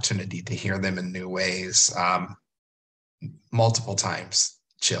opportunity to hear them in new ways, multiple times,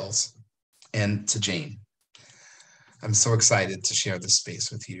 chills. And to Jane, I'm so excited to share this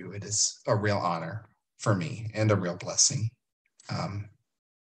space with you. It is a real honor for me and a real blessing.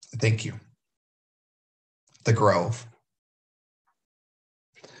 Thank you. The Grove.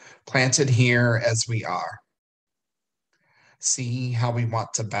 Planted here as we are. See how we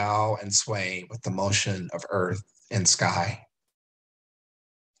want to bow and sway with the motion of earth and sky.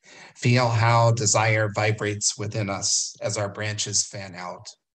 Feel how desire vibrates within us as our branches fan out.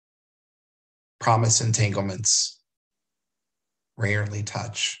 Promise entanglements rarely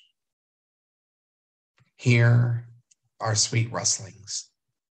touch. Here are sweet rustlings.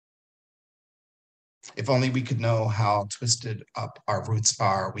 If only we could know how twisted up our roots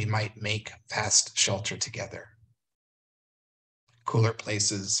are, we might make fast shelter together. Cooler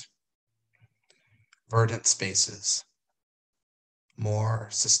places, verdant spaces, more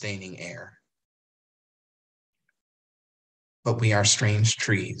sustaining air. But we are strange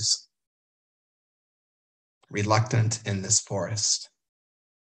trees, reluctant in this forest.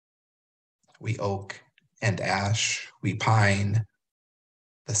 We oak and ash, we pine,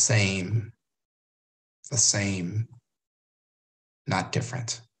 the same, not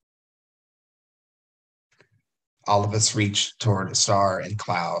different. All of us reach toward star and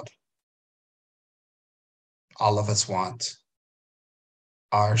cloud. All of us want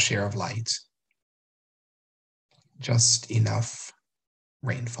our share of light. Just enough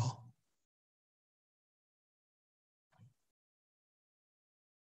rainfall.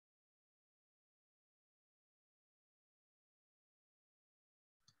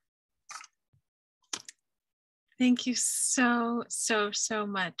 Thank you so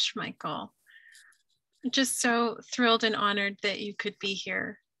much, Michael. Just so thrilled and honored that you could be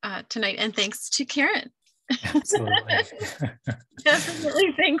here tonight. And thanks to Karen. Absolutely.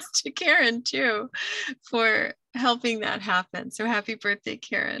 Definitely thanks to Karen too for helping that happen. So happy birthday,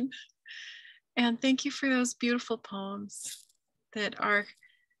 Karen. And thank you for those beautiful poems that are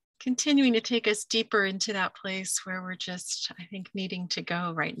continuing to take us deeper into that place where we're just, I think, needing to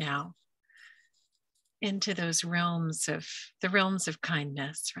go right now, into those realms of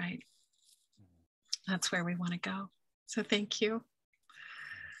kindness, right? That's where we want to go. So thank you.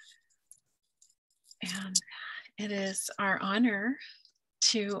 And it is our honor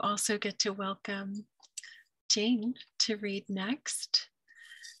to also get to welcome Jane to read next.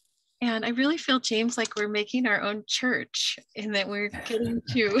 And I really feel, James, like we're making our own church, in that we're getting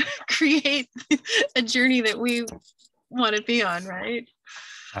to create a journey that we want to be on, right?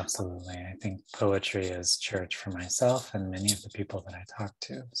 Absolutely. I think poetry is church for myself and many of the people that I talk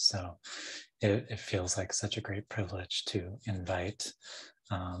to. So it feels like such a great privilege to invite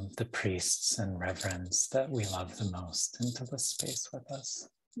the priests and reverends that we love the most into this space with us.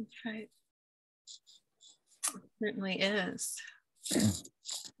 That's right. It certainly is.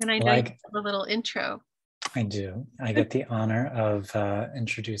 And I know you have a little intro. I do. I get the honor of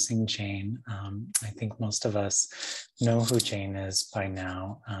introducing Jane. I think most of us know who Jane is by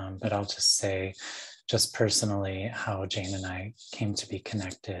now, but I'll just say, just personally, how Jane and I came to be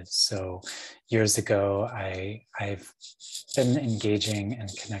connected. So years ago, I've been engaging and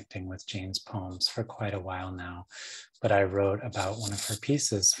connecting with Jane's poems for quite a while now, but I wrote about one of her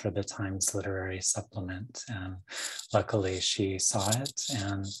pieces for the Times Literary Supplement, and luckily she saw it,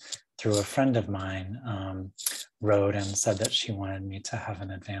 and through a friend of mine, wrote and said that she wanted me to have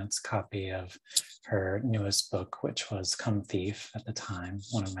an advance copy of her newest book, which was Come Thief at the time,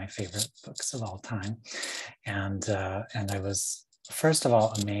 one of my favorite books of all time. And I was, first of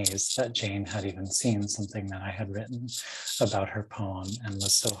all, amazed that Jane had even seen something that I had written about her poem, and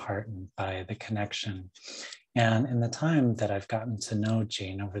was so heartened by the connection. And in the time that I've gotten to know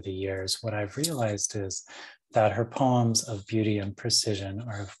Jane over the years, what I've realized is that her poems of beauty and precision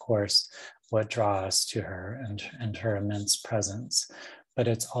are, of course, what draw us to her, and her immense presence. But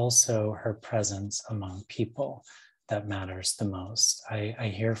it's also her presence among people that matters the most.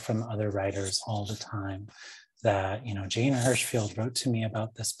 I hear from other writers all the time that, you know, Jane Hirshfield wrote to me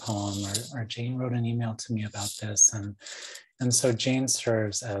about this poem, or Jane wrote an email to me about this. And so Jane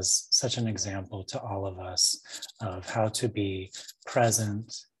serves as such an example to all of us of how to be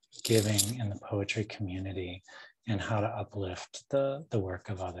present, giving in the poetry community, and how to uplift the work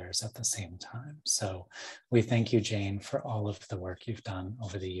of others at the same time. So we thank you, Jane, for all of the work you've done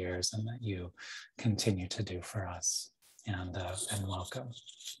over the years and that you continue to do for us. And welcome.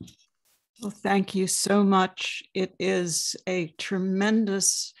 Well, thank you so much. It is a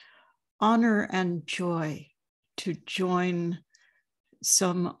tremendous honor and joy to join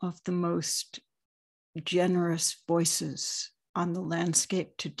some of the most generous voices on the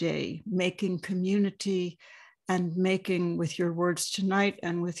landscape today, making community and making, with your words tonight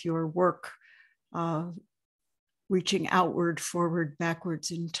and with your work, reaching outward, forward,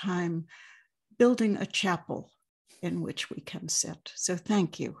 backwards in time, building a chapel in which we can sit. So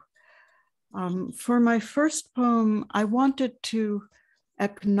thank you. For my first poem, I wanted to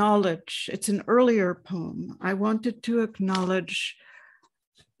acknowledge, it's an earlier poem, I wanted to acknowledge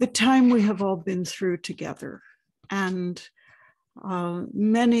the time we have all been through together. And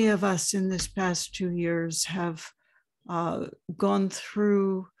many of us in this past 2 years have gone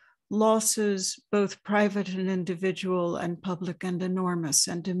through losses, both private and individual, and public and enormous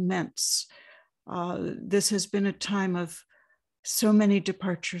and immense. This has been a time of so many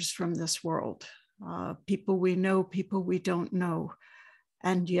departures from this world, people we know, people we don't know,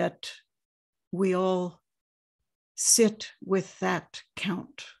 and yet we all sit with that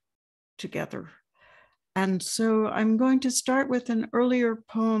count together. And so I'm going to start with an earlier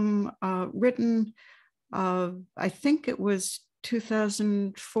poem written, I think it was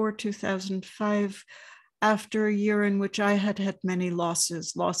 2004, 2005, after a year in which I had had many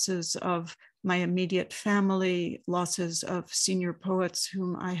losses of my immediate family, losses of senior poets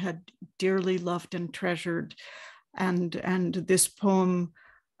whom I had dearly loved and treasured. And this poem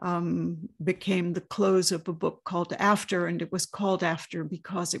became the close of a book called After, and it was called After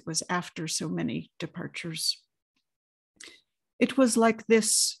because it was after so many departures. It was like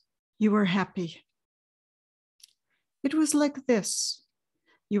this, you were happy. It was like this,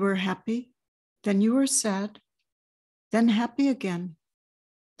 you were happy, then you were sad, then happy again,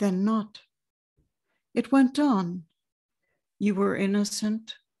 then not. It went on. You were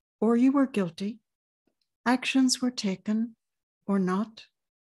innocent or you were guilty. Actions were taken or not.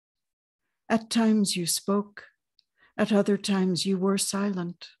 At times you spoke, at other times you were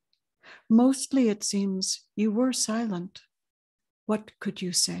silent. Mostly it seems you were silent. What could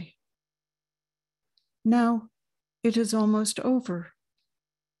you say? Now it is almost over.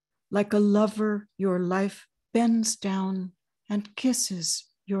 Like a lover, your life bends down and kisses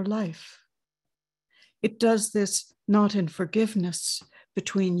your life. It does this not in forgiveness.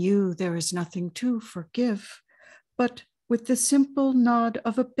 Between you, there is nothing to forgive, but with the simple nod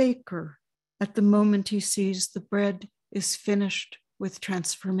of a baker at the moment he sees the bread is finished with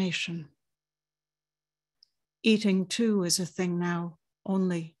transformation. Eating too is a thing now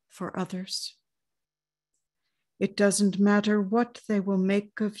only for others. It doesn't matter what they will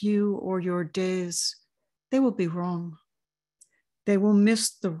make of you or your days, they will be wrong. They will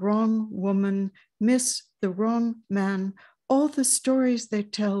miss the wrong woman, miss the wrong man. All the stories they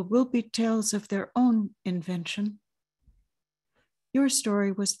tell will be tales of their own invention. Your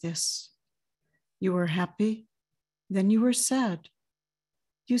story was this. You were happy, then you were sad.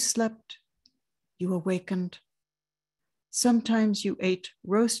 You slept, you awakened. Sometimes you ate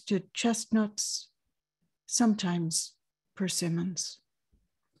roasted chestnuts, sometimes persimmons.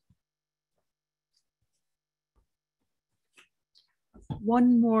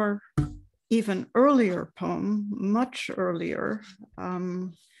 One more, even earlier poem, much earlier.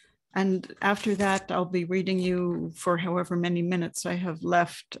 And after that, I'll be reading you for however many minutes I have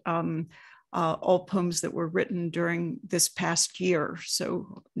left, all poems that were written during this past year,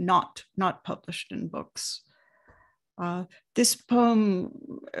 so not published in books. This poem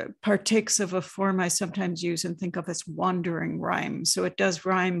partakes of a form I sometimes use and think of as wandering rhyme. So it does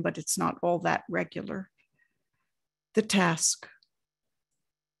rhyme, but it's not all that regular. The task.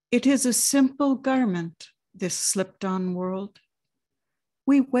 It is a simple garment, this slipped-on world.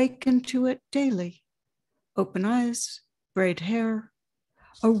 We wake into it daily. Open eyes, braid hair,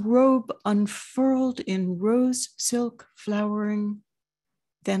 a robe unfurled in rose silk flowering,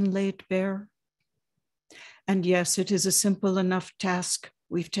 then laid bare. And yes, it is a simple enough task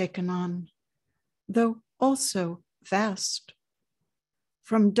we've taken on, though also vast.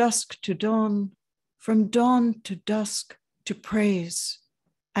 From dusk to dawn, from dawn to dusk, to praise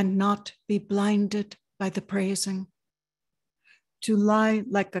and not be blinded by the praising. To lie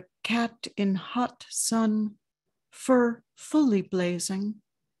like a cat in hot sun, fur fully blazing,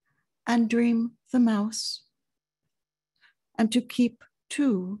 and dream the mouse. And to keep,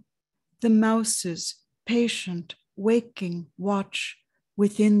 too, the mouse's patient, waking watch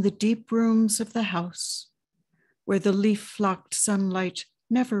within the deep rooms of the house, where the leaf-flocked sunlight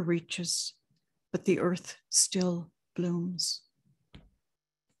never reaches, but the earth still blooms.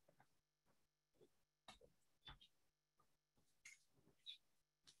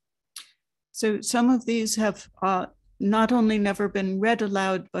 So some of these have not only never been read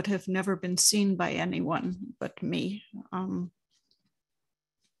aloud, but have never been seen by anyone but me.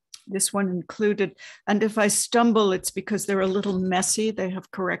 This one included, and if I stumble, it's because they're a little messy. They have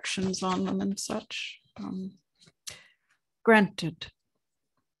corrections on them and such. Granted.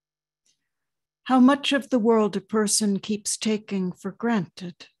 How much of the world a person keeps taking for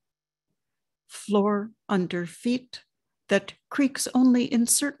granted? Floor under feet that creaks only in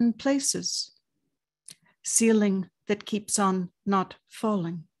certain places. Ceiling that keeps on not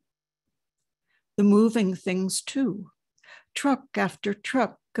falling. The moving things too. Truck after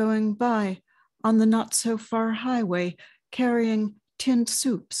truck going by on the not so far highway, carrying tinned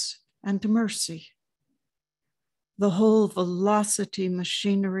soups and mercy. The whole velocity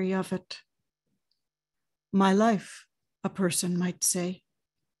machinery of it. My life, a person might say.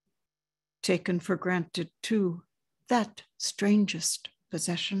 Taken for granted too, that strangest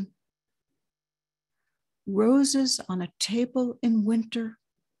possession. Roses on a table in winter,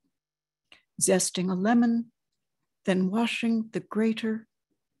 zesting a lemon, then washing the grater.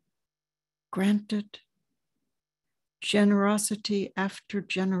 Granted. Generosity after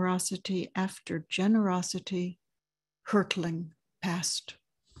generosity after generosity, hurtling past.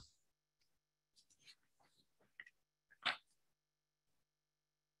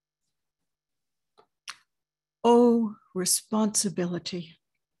 Oh, responsibility.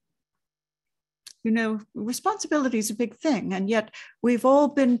 You know, responsibility is a big thing, and yet we've all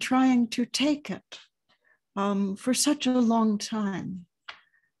been trying to take it for such a long time.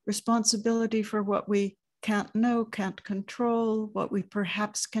 Responsibility for what we can't know, can't control, what we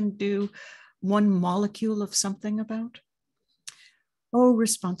perhaps can do one molecule of something about. Oh,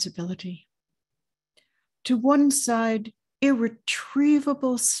 responsibility. To one side,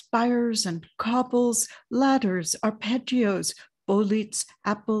 irretrievable spires and cobbles, ladders, arpeggios, boletes,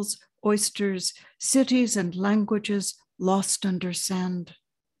 apples, oysters, cities and languages lost under sand.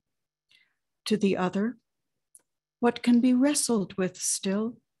 To the other, what can be wrestled with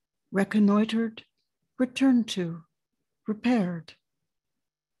still, reconnoitered, returned to, repaired.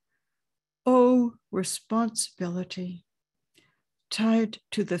 Oh, responsibility, tied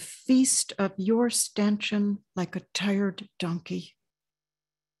to the feast of your stanchion like a tired donkey.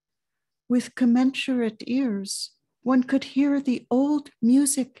 With commensurate ears, one could hear the old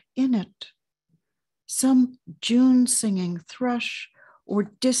music in it, some June-singing thrush or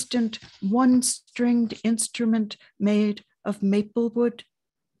distant one-stringed instrument made of maple wood,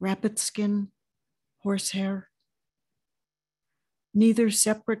 rabbit skin, horsehair, neither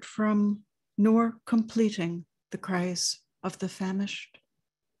separate from nor completing the cries of the famished.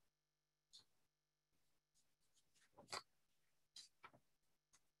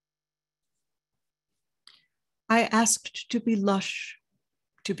 I asked to be lush,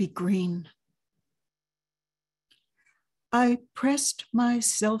 to be green. I pressed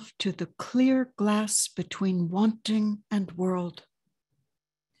myself to the clear glass between wanting and world.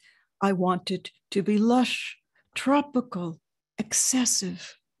 I wanted to be lush, tropical,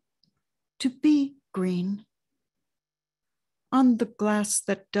 excessive, to be green. On the glass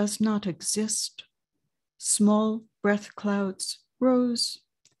that does not exist, small breath clouds rose,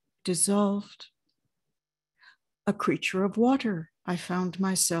 dissolved. A creature of water, I found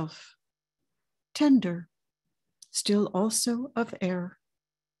myself, tender, still also of air.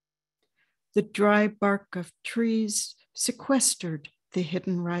 The dry bark of trees sequestered the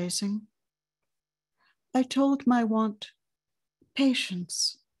hidden rising. I told my want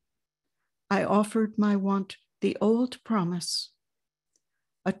patience. I offered my want the old promise.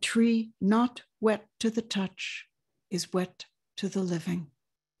 A tree not wet to the touch is wet to the living.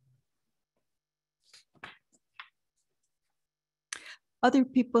 Other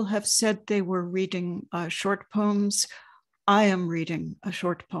people have said they were reading short poems. I am reading a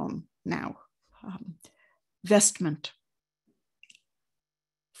short poem now. Vestment.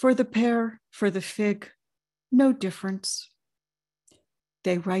 For the pear, for the fig, no difference.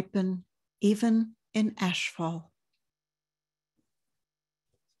 They ripen even in ashfall.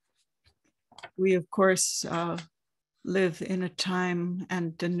 We, of course, live in a time,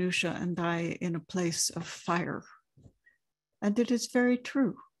 and Danusha and I, in a place of fire. And it is very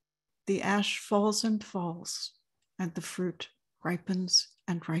true. The ash falls and falls, and the fruit ripens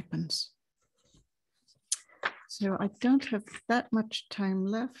and ripens. So I don't have that much time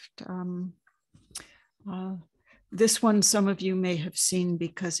left. This one some of you may have seen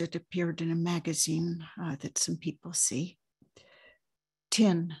because it appeared in a magazine that some people see.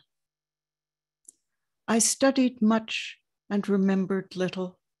 Tin. I studied much and remembered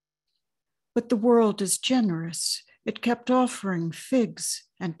little, but the world is generous. It kept offering figs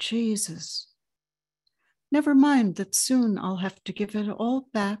and cheeses. Never mind that soon I'll have to give it all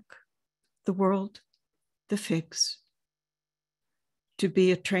back, the world, the figs. To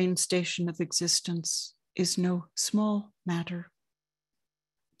be a train station of existence is no small matter.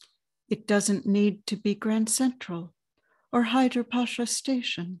 It doesn't need to be Grand Central or Hyder Pasha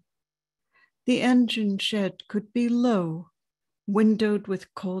Station. The engine shed could be low, windowed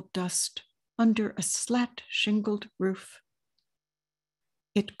with coal dust, under a slat shingled roof.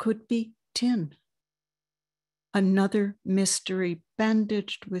 It could be tin. Another mystery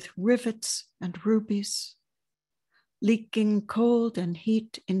bandaged with rivets and rubies, leaking cold and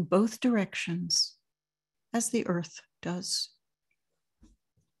heat in both directions, as the earth does.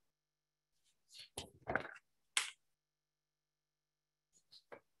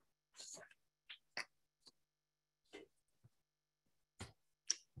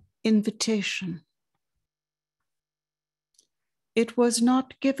 Invitation. It was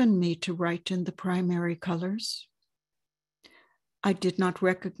not given me to write in the primary colors. I did not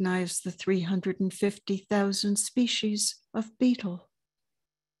recognize the 350,000 species of beetle.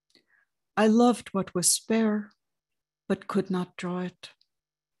 I loved what was spare, but could not draw it.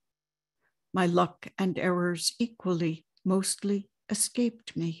 My luck and errors equally mostly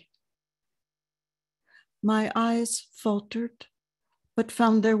escaped me. My eyes faltered, but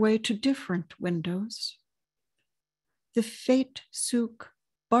found their way to different windows. The fate souk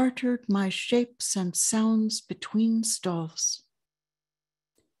bartered my shapes and sounds between stalls.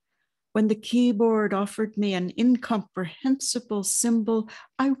 When the keyboard offered me an incomprehensible symbol,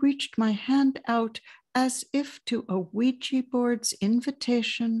 I reached my hand out as if to a Ouija board's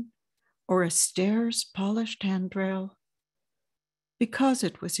invitation or a stair's polished handrail, because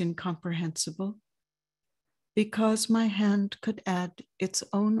it was incomprehensible, because my hand could add its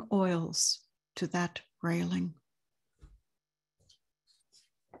own oils to that railing.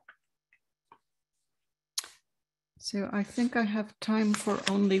 So I think I have time for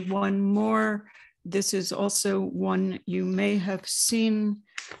only one more. This is also one you may have seen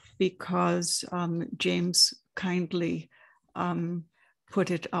because James kindly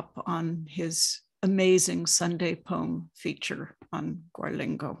put it up on his amazing Sunday poem feature on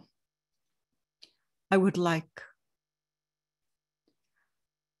Guarlingo. I would like.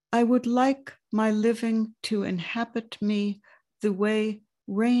 I would like my living to inhabit me the way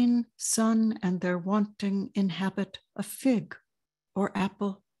rain, sun, and their wanting inhabit a fig or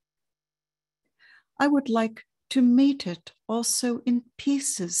apple. I would like to meet it also in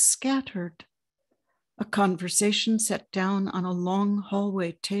pieces scattered, a conversation set down on a long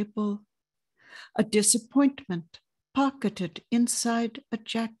hallway table, a disappointment pocketed inside a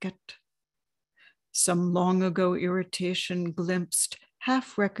jacket, some long ago irritation glimpsed,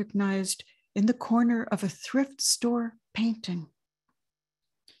 half recognized in the corner of a thrift store painting.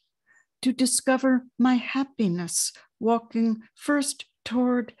 To discover my happiness walking first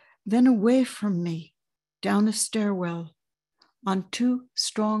toward, then away from me, down a stairwell, on two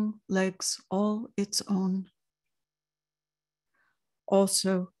strong legs all its own.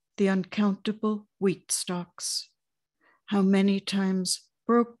 Also the uncountable wheat stalks, how many times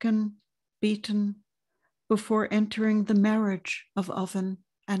broken, beaten, before entering the marriage of oven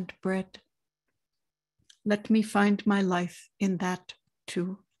and bread. Let me find my life in that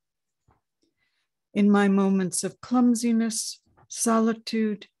too. In my moments of clumsiness,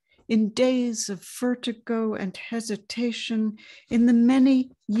 solitude, in days of vertigo and hesitation, in the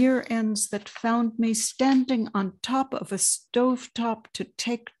many year ends that found me standing on top of a stovetop to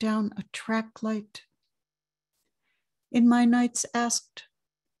take down a track light. In my nights asked,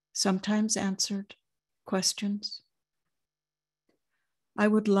 sometimes answered, questions. I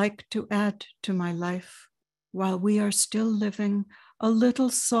would like to add to my life, while we are still living, a little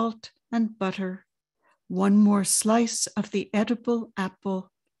salt and butter, one more slice of the edible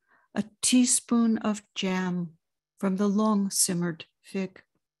apple, a teaspoon of jam from the long simmered fig.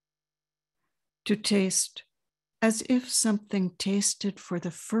 To taste, as if something tasted for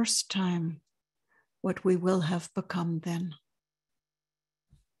the first time, what we will have become then.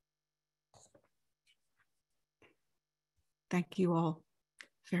 Thank you all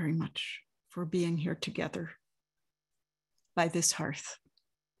very much for being here together by this hearth.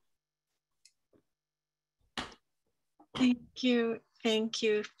 Thank you, thank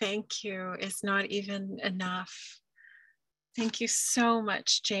you, thank you is not even enough. Thank you so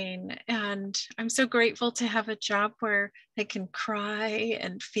much, Jane. And I'm so grateful to have a job where I can cry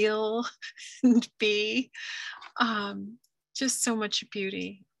and feel and be. Just so much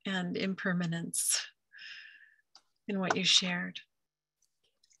beauty and impermanence in what you shared.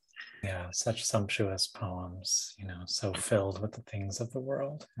 Yeah, such sumptuous poems, you know, so filled with the things of the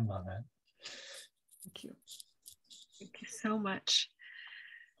world. I love it. Thank you. Thank you so much.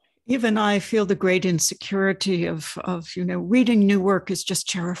 Even I feel the great insecurity of reading new work is just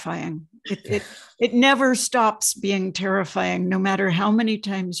terrifying. It never stops being terrifying, no matter how many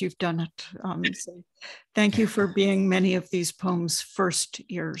times you've done it. So thank you for being many of these poems' first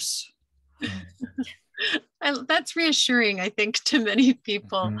ears. That's reassuring, I think, to many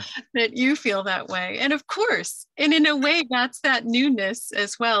people that you feel that way. And of course, and in a way, that's that newness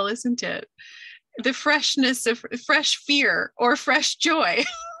as well, isn't it? The freshness of fresh fear or fresh joy.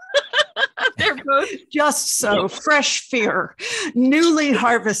 They're both just so fresh fear, newly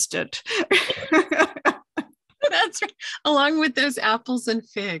harvested. That's right. Along with those apples and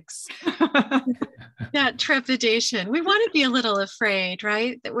figs. That trepidation. We want to be a little afraid,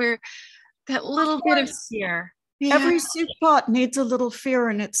 right? That we're that little bit of fear. Yeah. Every soup pot needs a little fear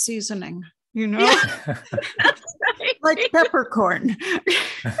in its seasoning, you know? Yeah. That's right. Like peppercorn.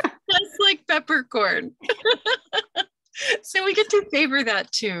 Just like peppercorn. So we get to savor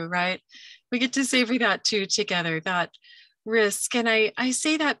that too, right? We get to savor that too together, that risk. And I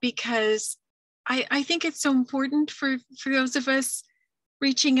say that because I think it's so important for those of us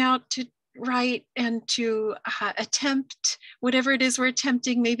reaching out to write and to attempt whatever it is we're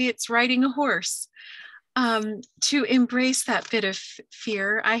attempting. Maybe it's riding a horse, to embrace that bit of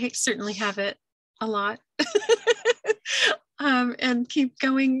fear. I certainly have it a lot. And keep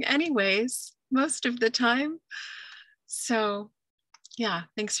going anyways, most of the time. So yeah,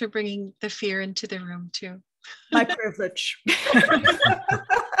 thanks for bringing the fear into the room too. My privilege.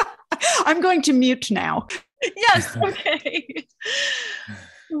 I'm going to mute now. Yes, okay.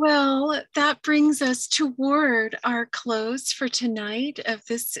 Well, that brings us toward our close for tonight of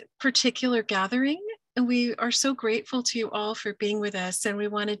this particular gathering. And we are so grateful to you all for being with us. And we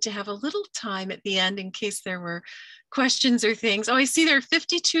wanted to have a little time at the end in case there were questions or things. Oh, I see there are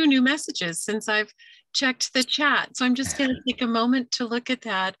 52 new messages since I've checked the chat. So I'm just going to take a moment to look at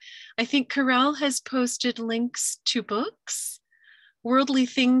that. I think Carell has posted links to books. Worldly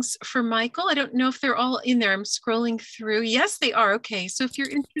Things for Michael. I don't know if they're all in there. I'm scrolling through. Yes, they are. Okay. So if you're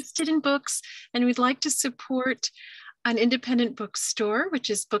interested in books and would like to support an independent bookstore, which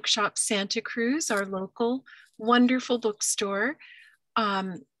is Bookshop Santa Cruz, our local wonderful bookstore,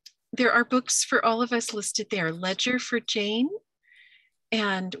 there are books for all of us listed there. Ledger for Jane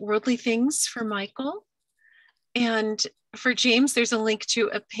and Worldly Things for Michael. And for James, there's a link to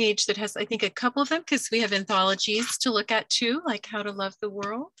a page that has, I think, a couple of them, because we have anthologies to look at too, like How to Love the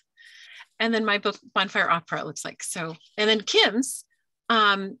World. And then my book, Bonfire Opera, it looks like. So, and then Kim's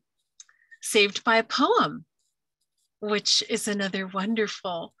Saved by a Poem, which is another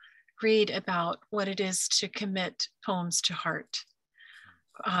wonderful read about what it is to commit poems to heart.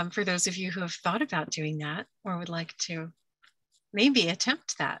 For those of you who have thought about doing that or would like to maybe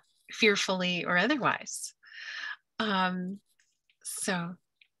attempt that fearfully or otherwise. So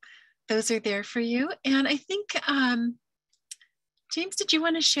those are there for you. And I think, James, did you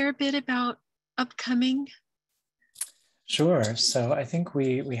want to share a bit about upcoming? Sure. So I think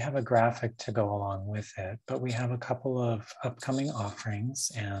we have a graphic to go along with it, but we have a couple of upcoming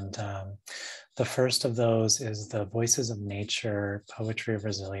offerings. And the first of those is the Voices of Nature Poetry of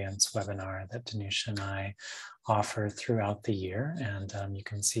Resilience webinar that Danusha and I offer throughout the year. And you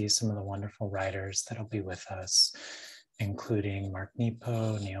can see some of the wonderful writers that'll be with us, including Mark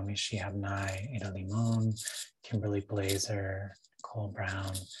Nepo, Naomi Shihabnai, Ada Limon, Kimberly Blazer, Nicole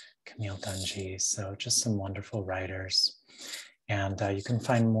Brown, Camille Dungy. So just some wonderful writers. And you can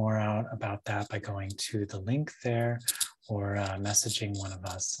find more out about that by going to the link there or messaging one of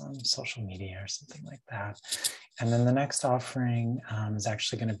us on social media or something like that. And then the next offering is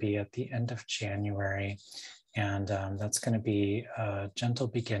actually going to be at the end of January. And that's going to be a Gentle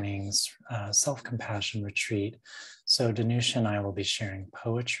Beginnings self-compassion retreat. So Danusha and I will be sharing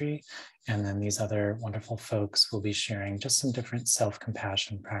poetry, and then these other wonderful folks will be sharing just some different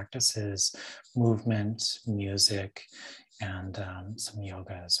self-compassion practices, movement, music, and some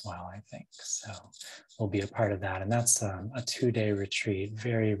yoga as well, I think. So we'll be a part of that. And that's a 2-day retreat,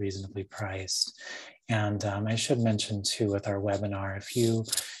 very reasonably priced. And I should mention too, with our webinar, if you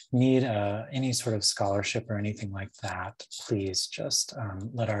need any sort of scholarship or anything like that, please just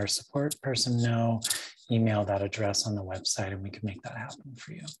let our support person know, email that address on the website, and we can make that happen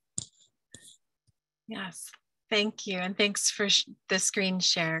for you. Yes, thank you. And thanks for the screen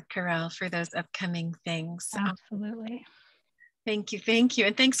share, Carol, for those upcoming things. Absolutely. Thank you, thank you.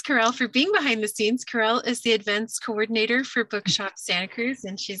 And thanks, Carol, for being behind the scenes. Carol is the events coordinator for Bookshop Santa Cruz,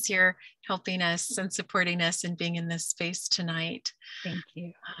 and she's here helping us and supporting us and being in this space tonight. Thank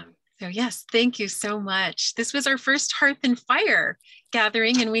you. So yes, thank you so much. This was our first Hearth and Fire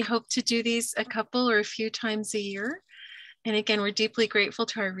gathering, and we hope to do these a couple or a few times a year. And again, we're deeply grateful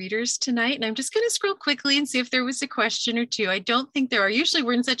to our readers tonight. And I'm just going to scroll quickly and see if there was a question or two. I don't think there are. Usually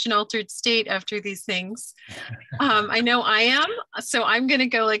we're in such an altered state after these things. I know I am. So I'm going to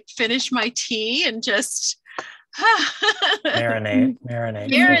go like finish my tea and just marinate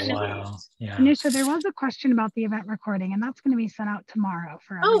for a while. Yeah. Danusha, there was a question about the event recording, and that's going to be sent out tomorrow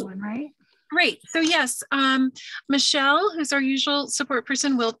for everyone, right? Great. So yes, Michelle, who's our usual support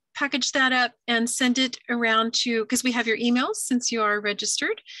person, will package that up and send it around to, because we have your emails since you are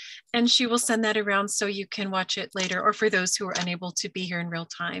registered, and she will send that around so you can watch it later, or for those who are unable to be here in real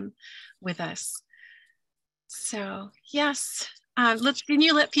time with us. So yes, can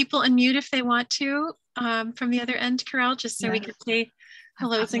you let people unmute if they want to from the other end, Carol, just so we can say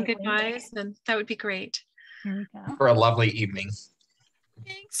hellos and goodbyes, and that would be great. Here we go. For a lovely evening.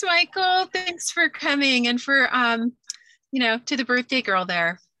 Thanks, Michael. Thanks for coming, and for to the birthday girl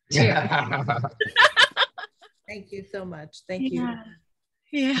there too. Thank you so much. Thank you.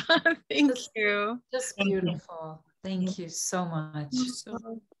 Yeah, thank you. Just beautiful. Thank you so much.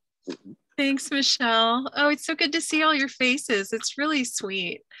 Thanks, Michelle. Oh, it's so good to see all your faces. It's really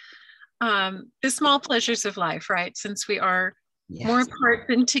sweet. The small pleasures of life, right? Since we are more apart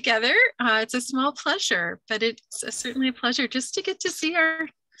than together, it's a small pleasure, but it's certainly a pleasure just to get to see our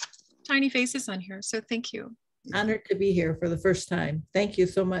tiny faces on here. So thank you. Honored to be here for the first time. Thank you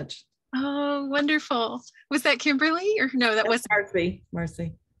so much. Oh, wonderful. Was that Kimberly, or no, that was Marcy.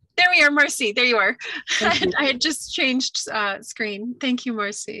 Marcy. There we are, Marcy. There you are. I had just changed screen. Thank you,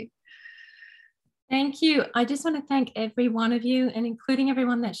 Marcy. Thank you. I just want to thank every one of you, and including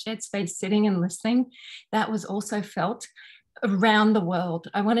everyone that shared space sitting and listening. That was also felt around the world.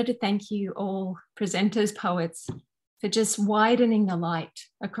 I wanted to thank you all, presenters, poets, for just widening the light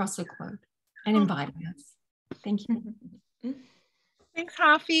across the globe and inviting us. Thank you. Thanks,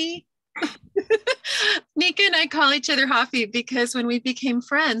 Hafi. Nika and I call each other Hafi because when we became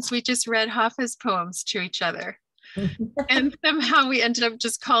friends, we just read Hafi's poems to each other. And somehow we ended up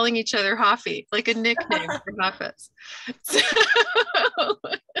just calling each other Hafi, like a nickname for Hafiz. So,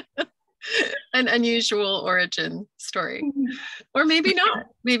 an unusual origin story. Or maybe not.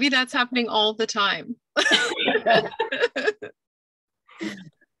 Maybe that's happening all the time.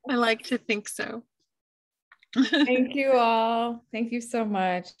 I like to think so. Thank you all. Thank you so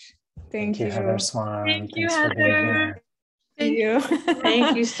much. Thank you. Heather Swan. Thank you, Thanks for being Heather. here. Thank you.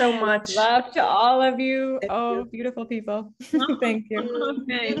 Thank you so much. Love to all of you. Thank Oh, you. beautiful people. Thank you.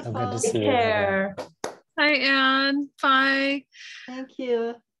 Okay. So good to Take see you, Heather. care. Hi, Anne. Bye. Thank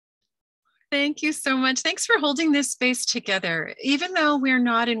you. Thank you so much. Thanks for holding this space together. Even though we're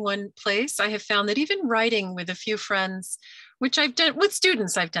not in one place, I have found that even writing with a few friends, which I've done with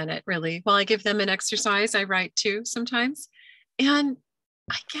students, I've done it really. While I give them an exercise, I write too sometimes. And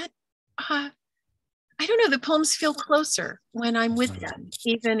I get, I don't know, the poems feel closer when I'm with them,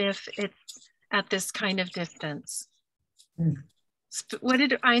 even if it's at this kind of distance. What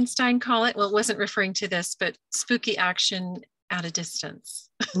did Einstein call it? Well, it wasn't referring to this, but spooky action at a distance.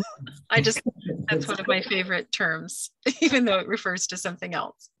 That's one of my favorite terms, even though it refers to something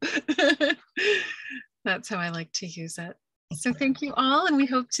else. That's how I like to use it. So thank you all, and we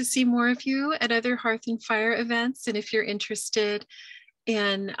hope to see more of you at other Hearth and Fire events. And if you're interested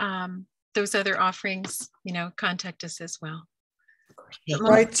in those other offerings, contact us as well.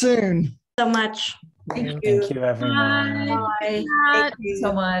 Right soon. So much. Thank you, everyone. Bye. Thank you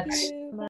so much.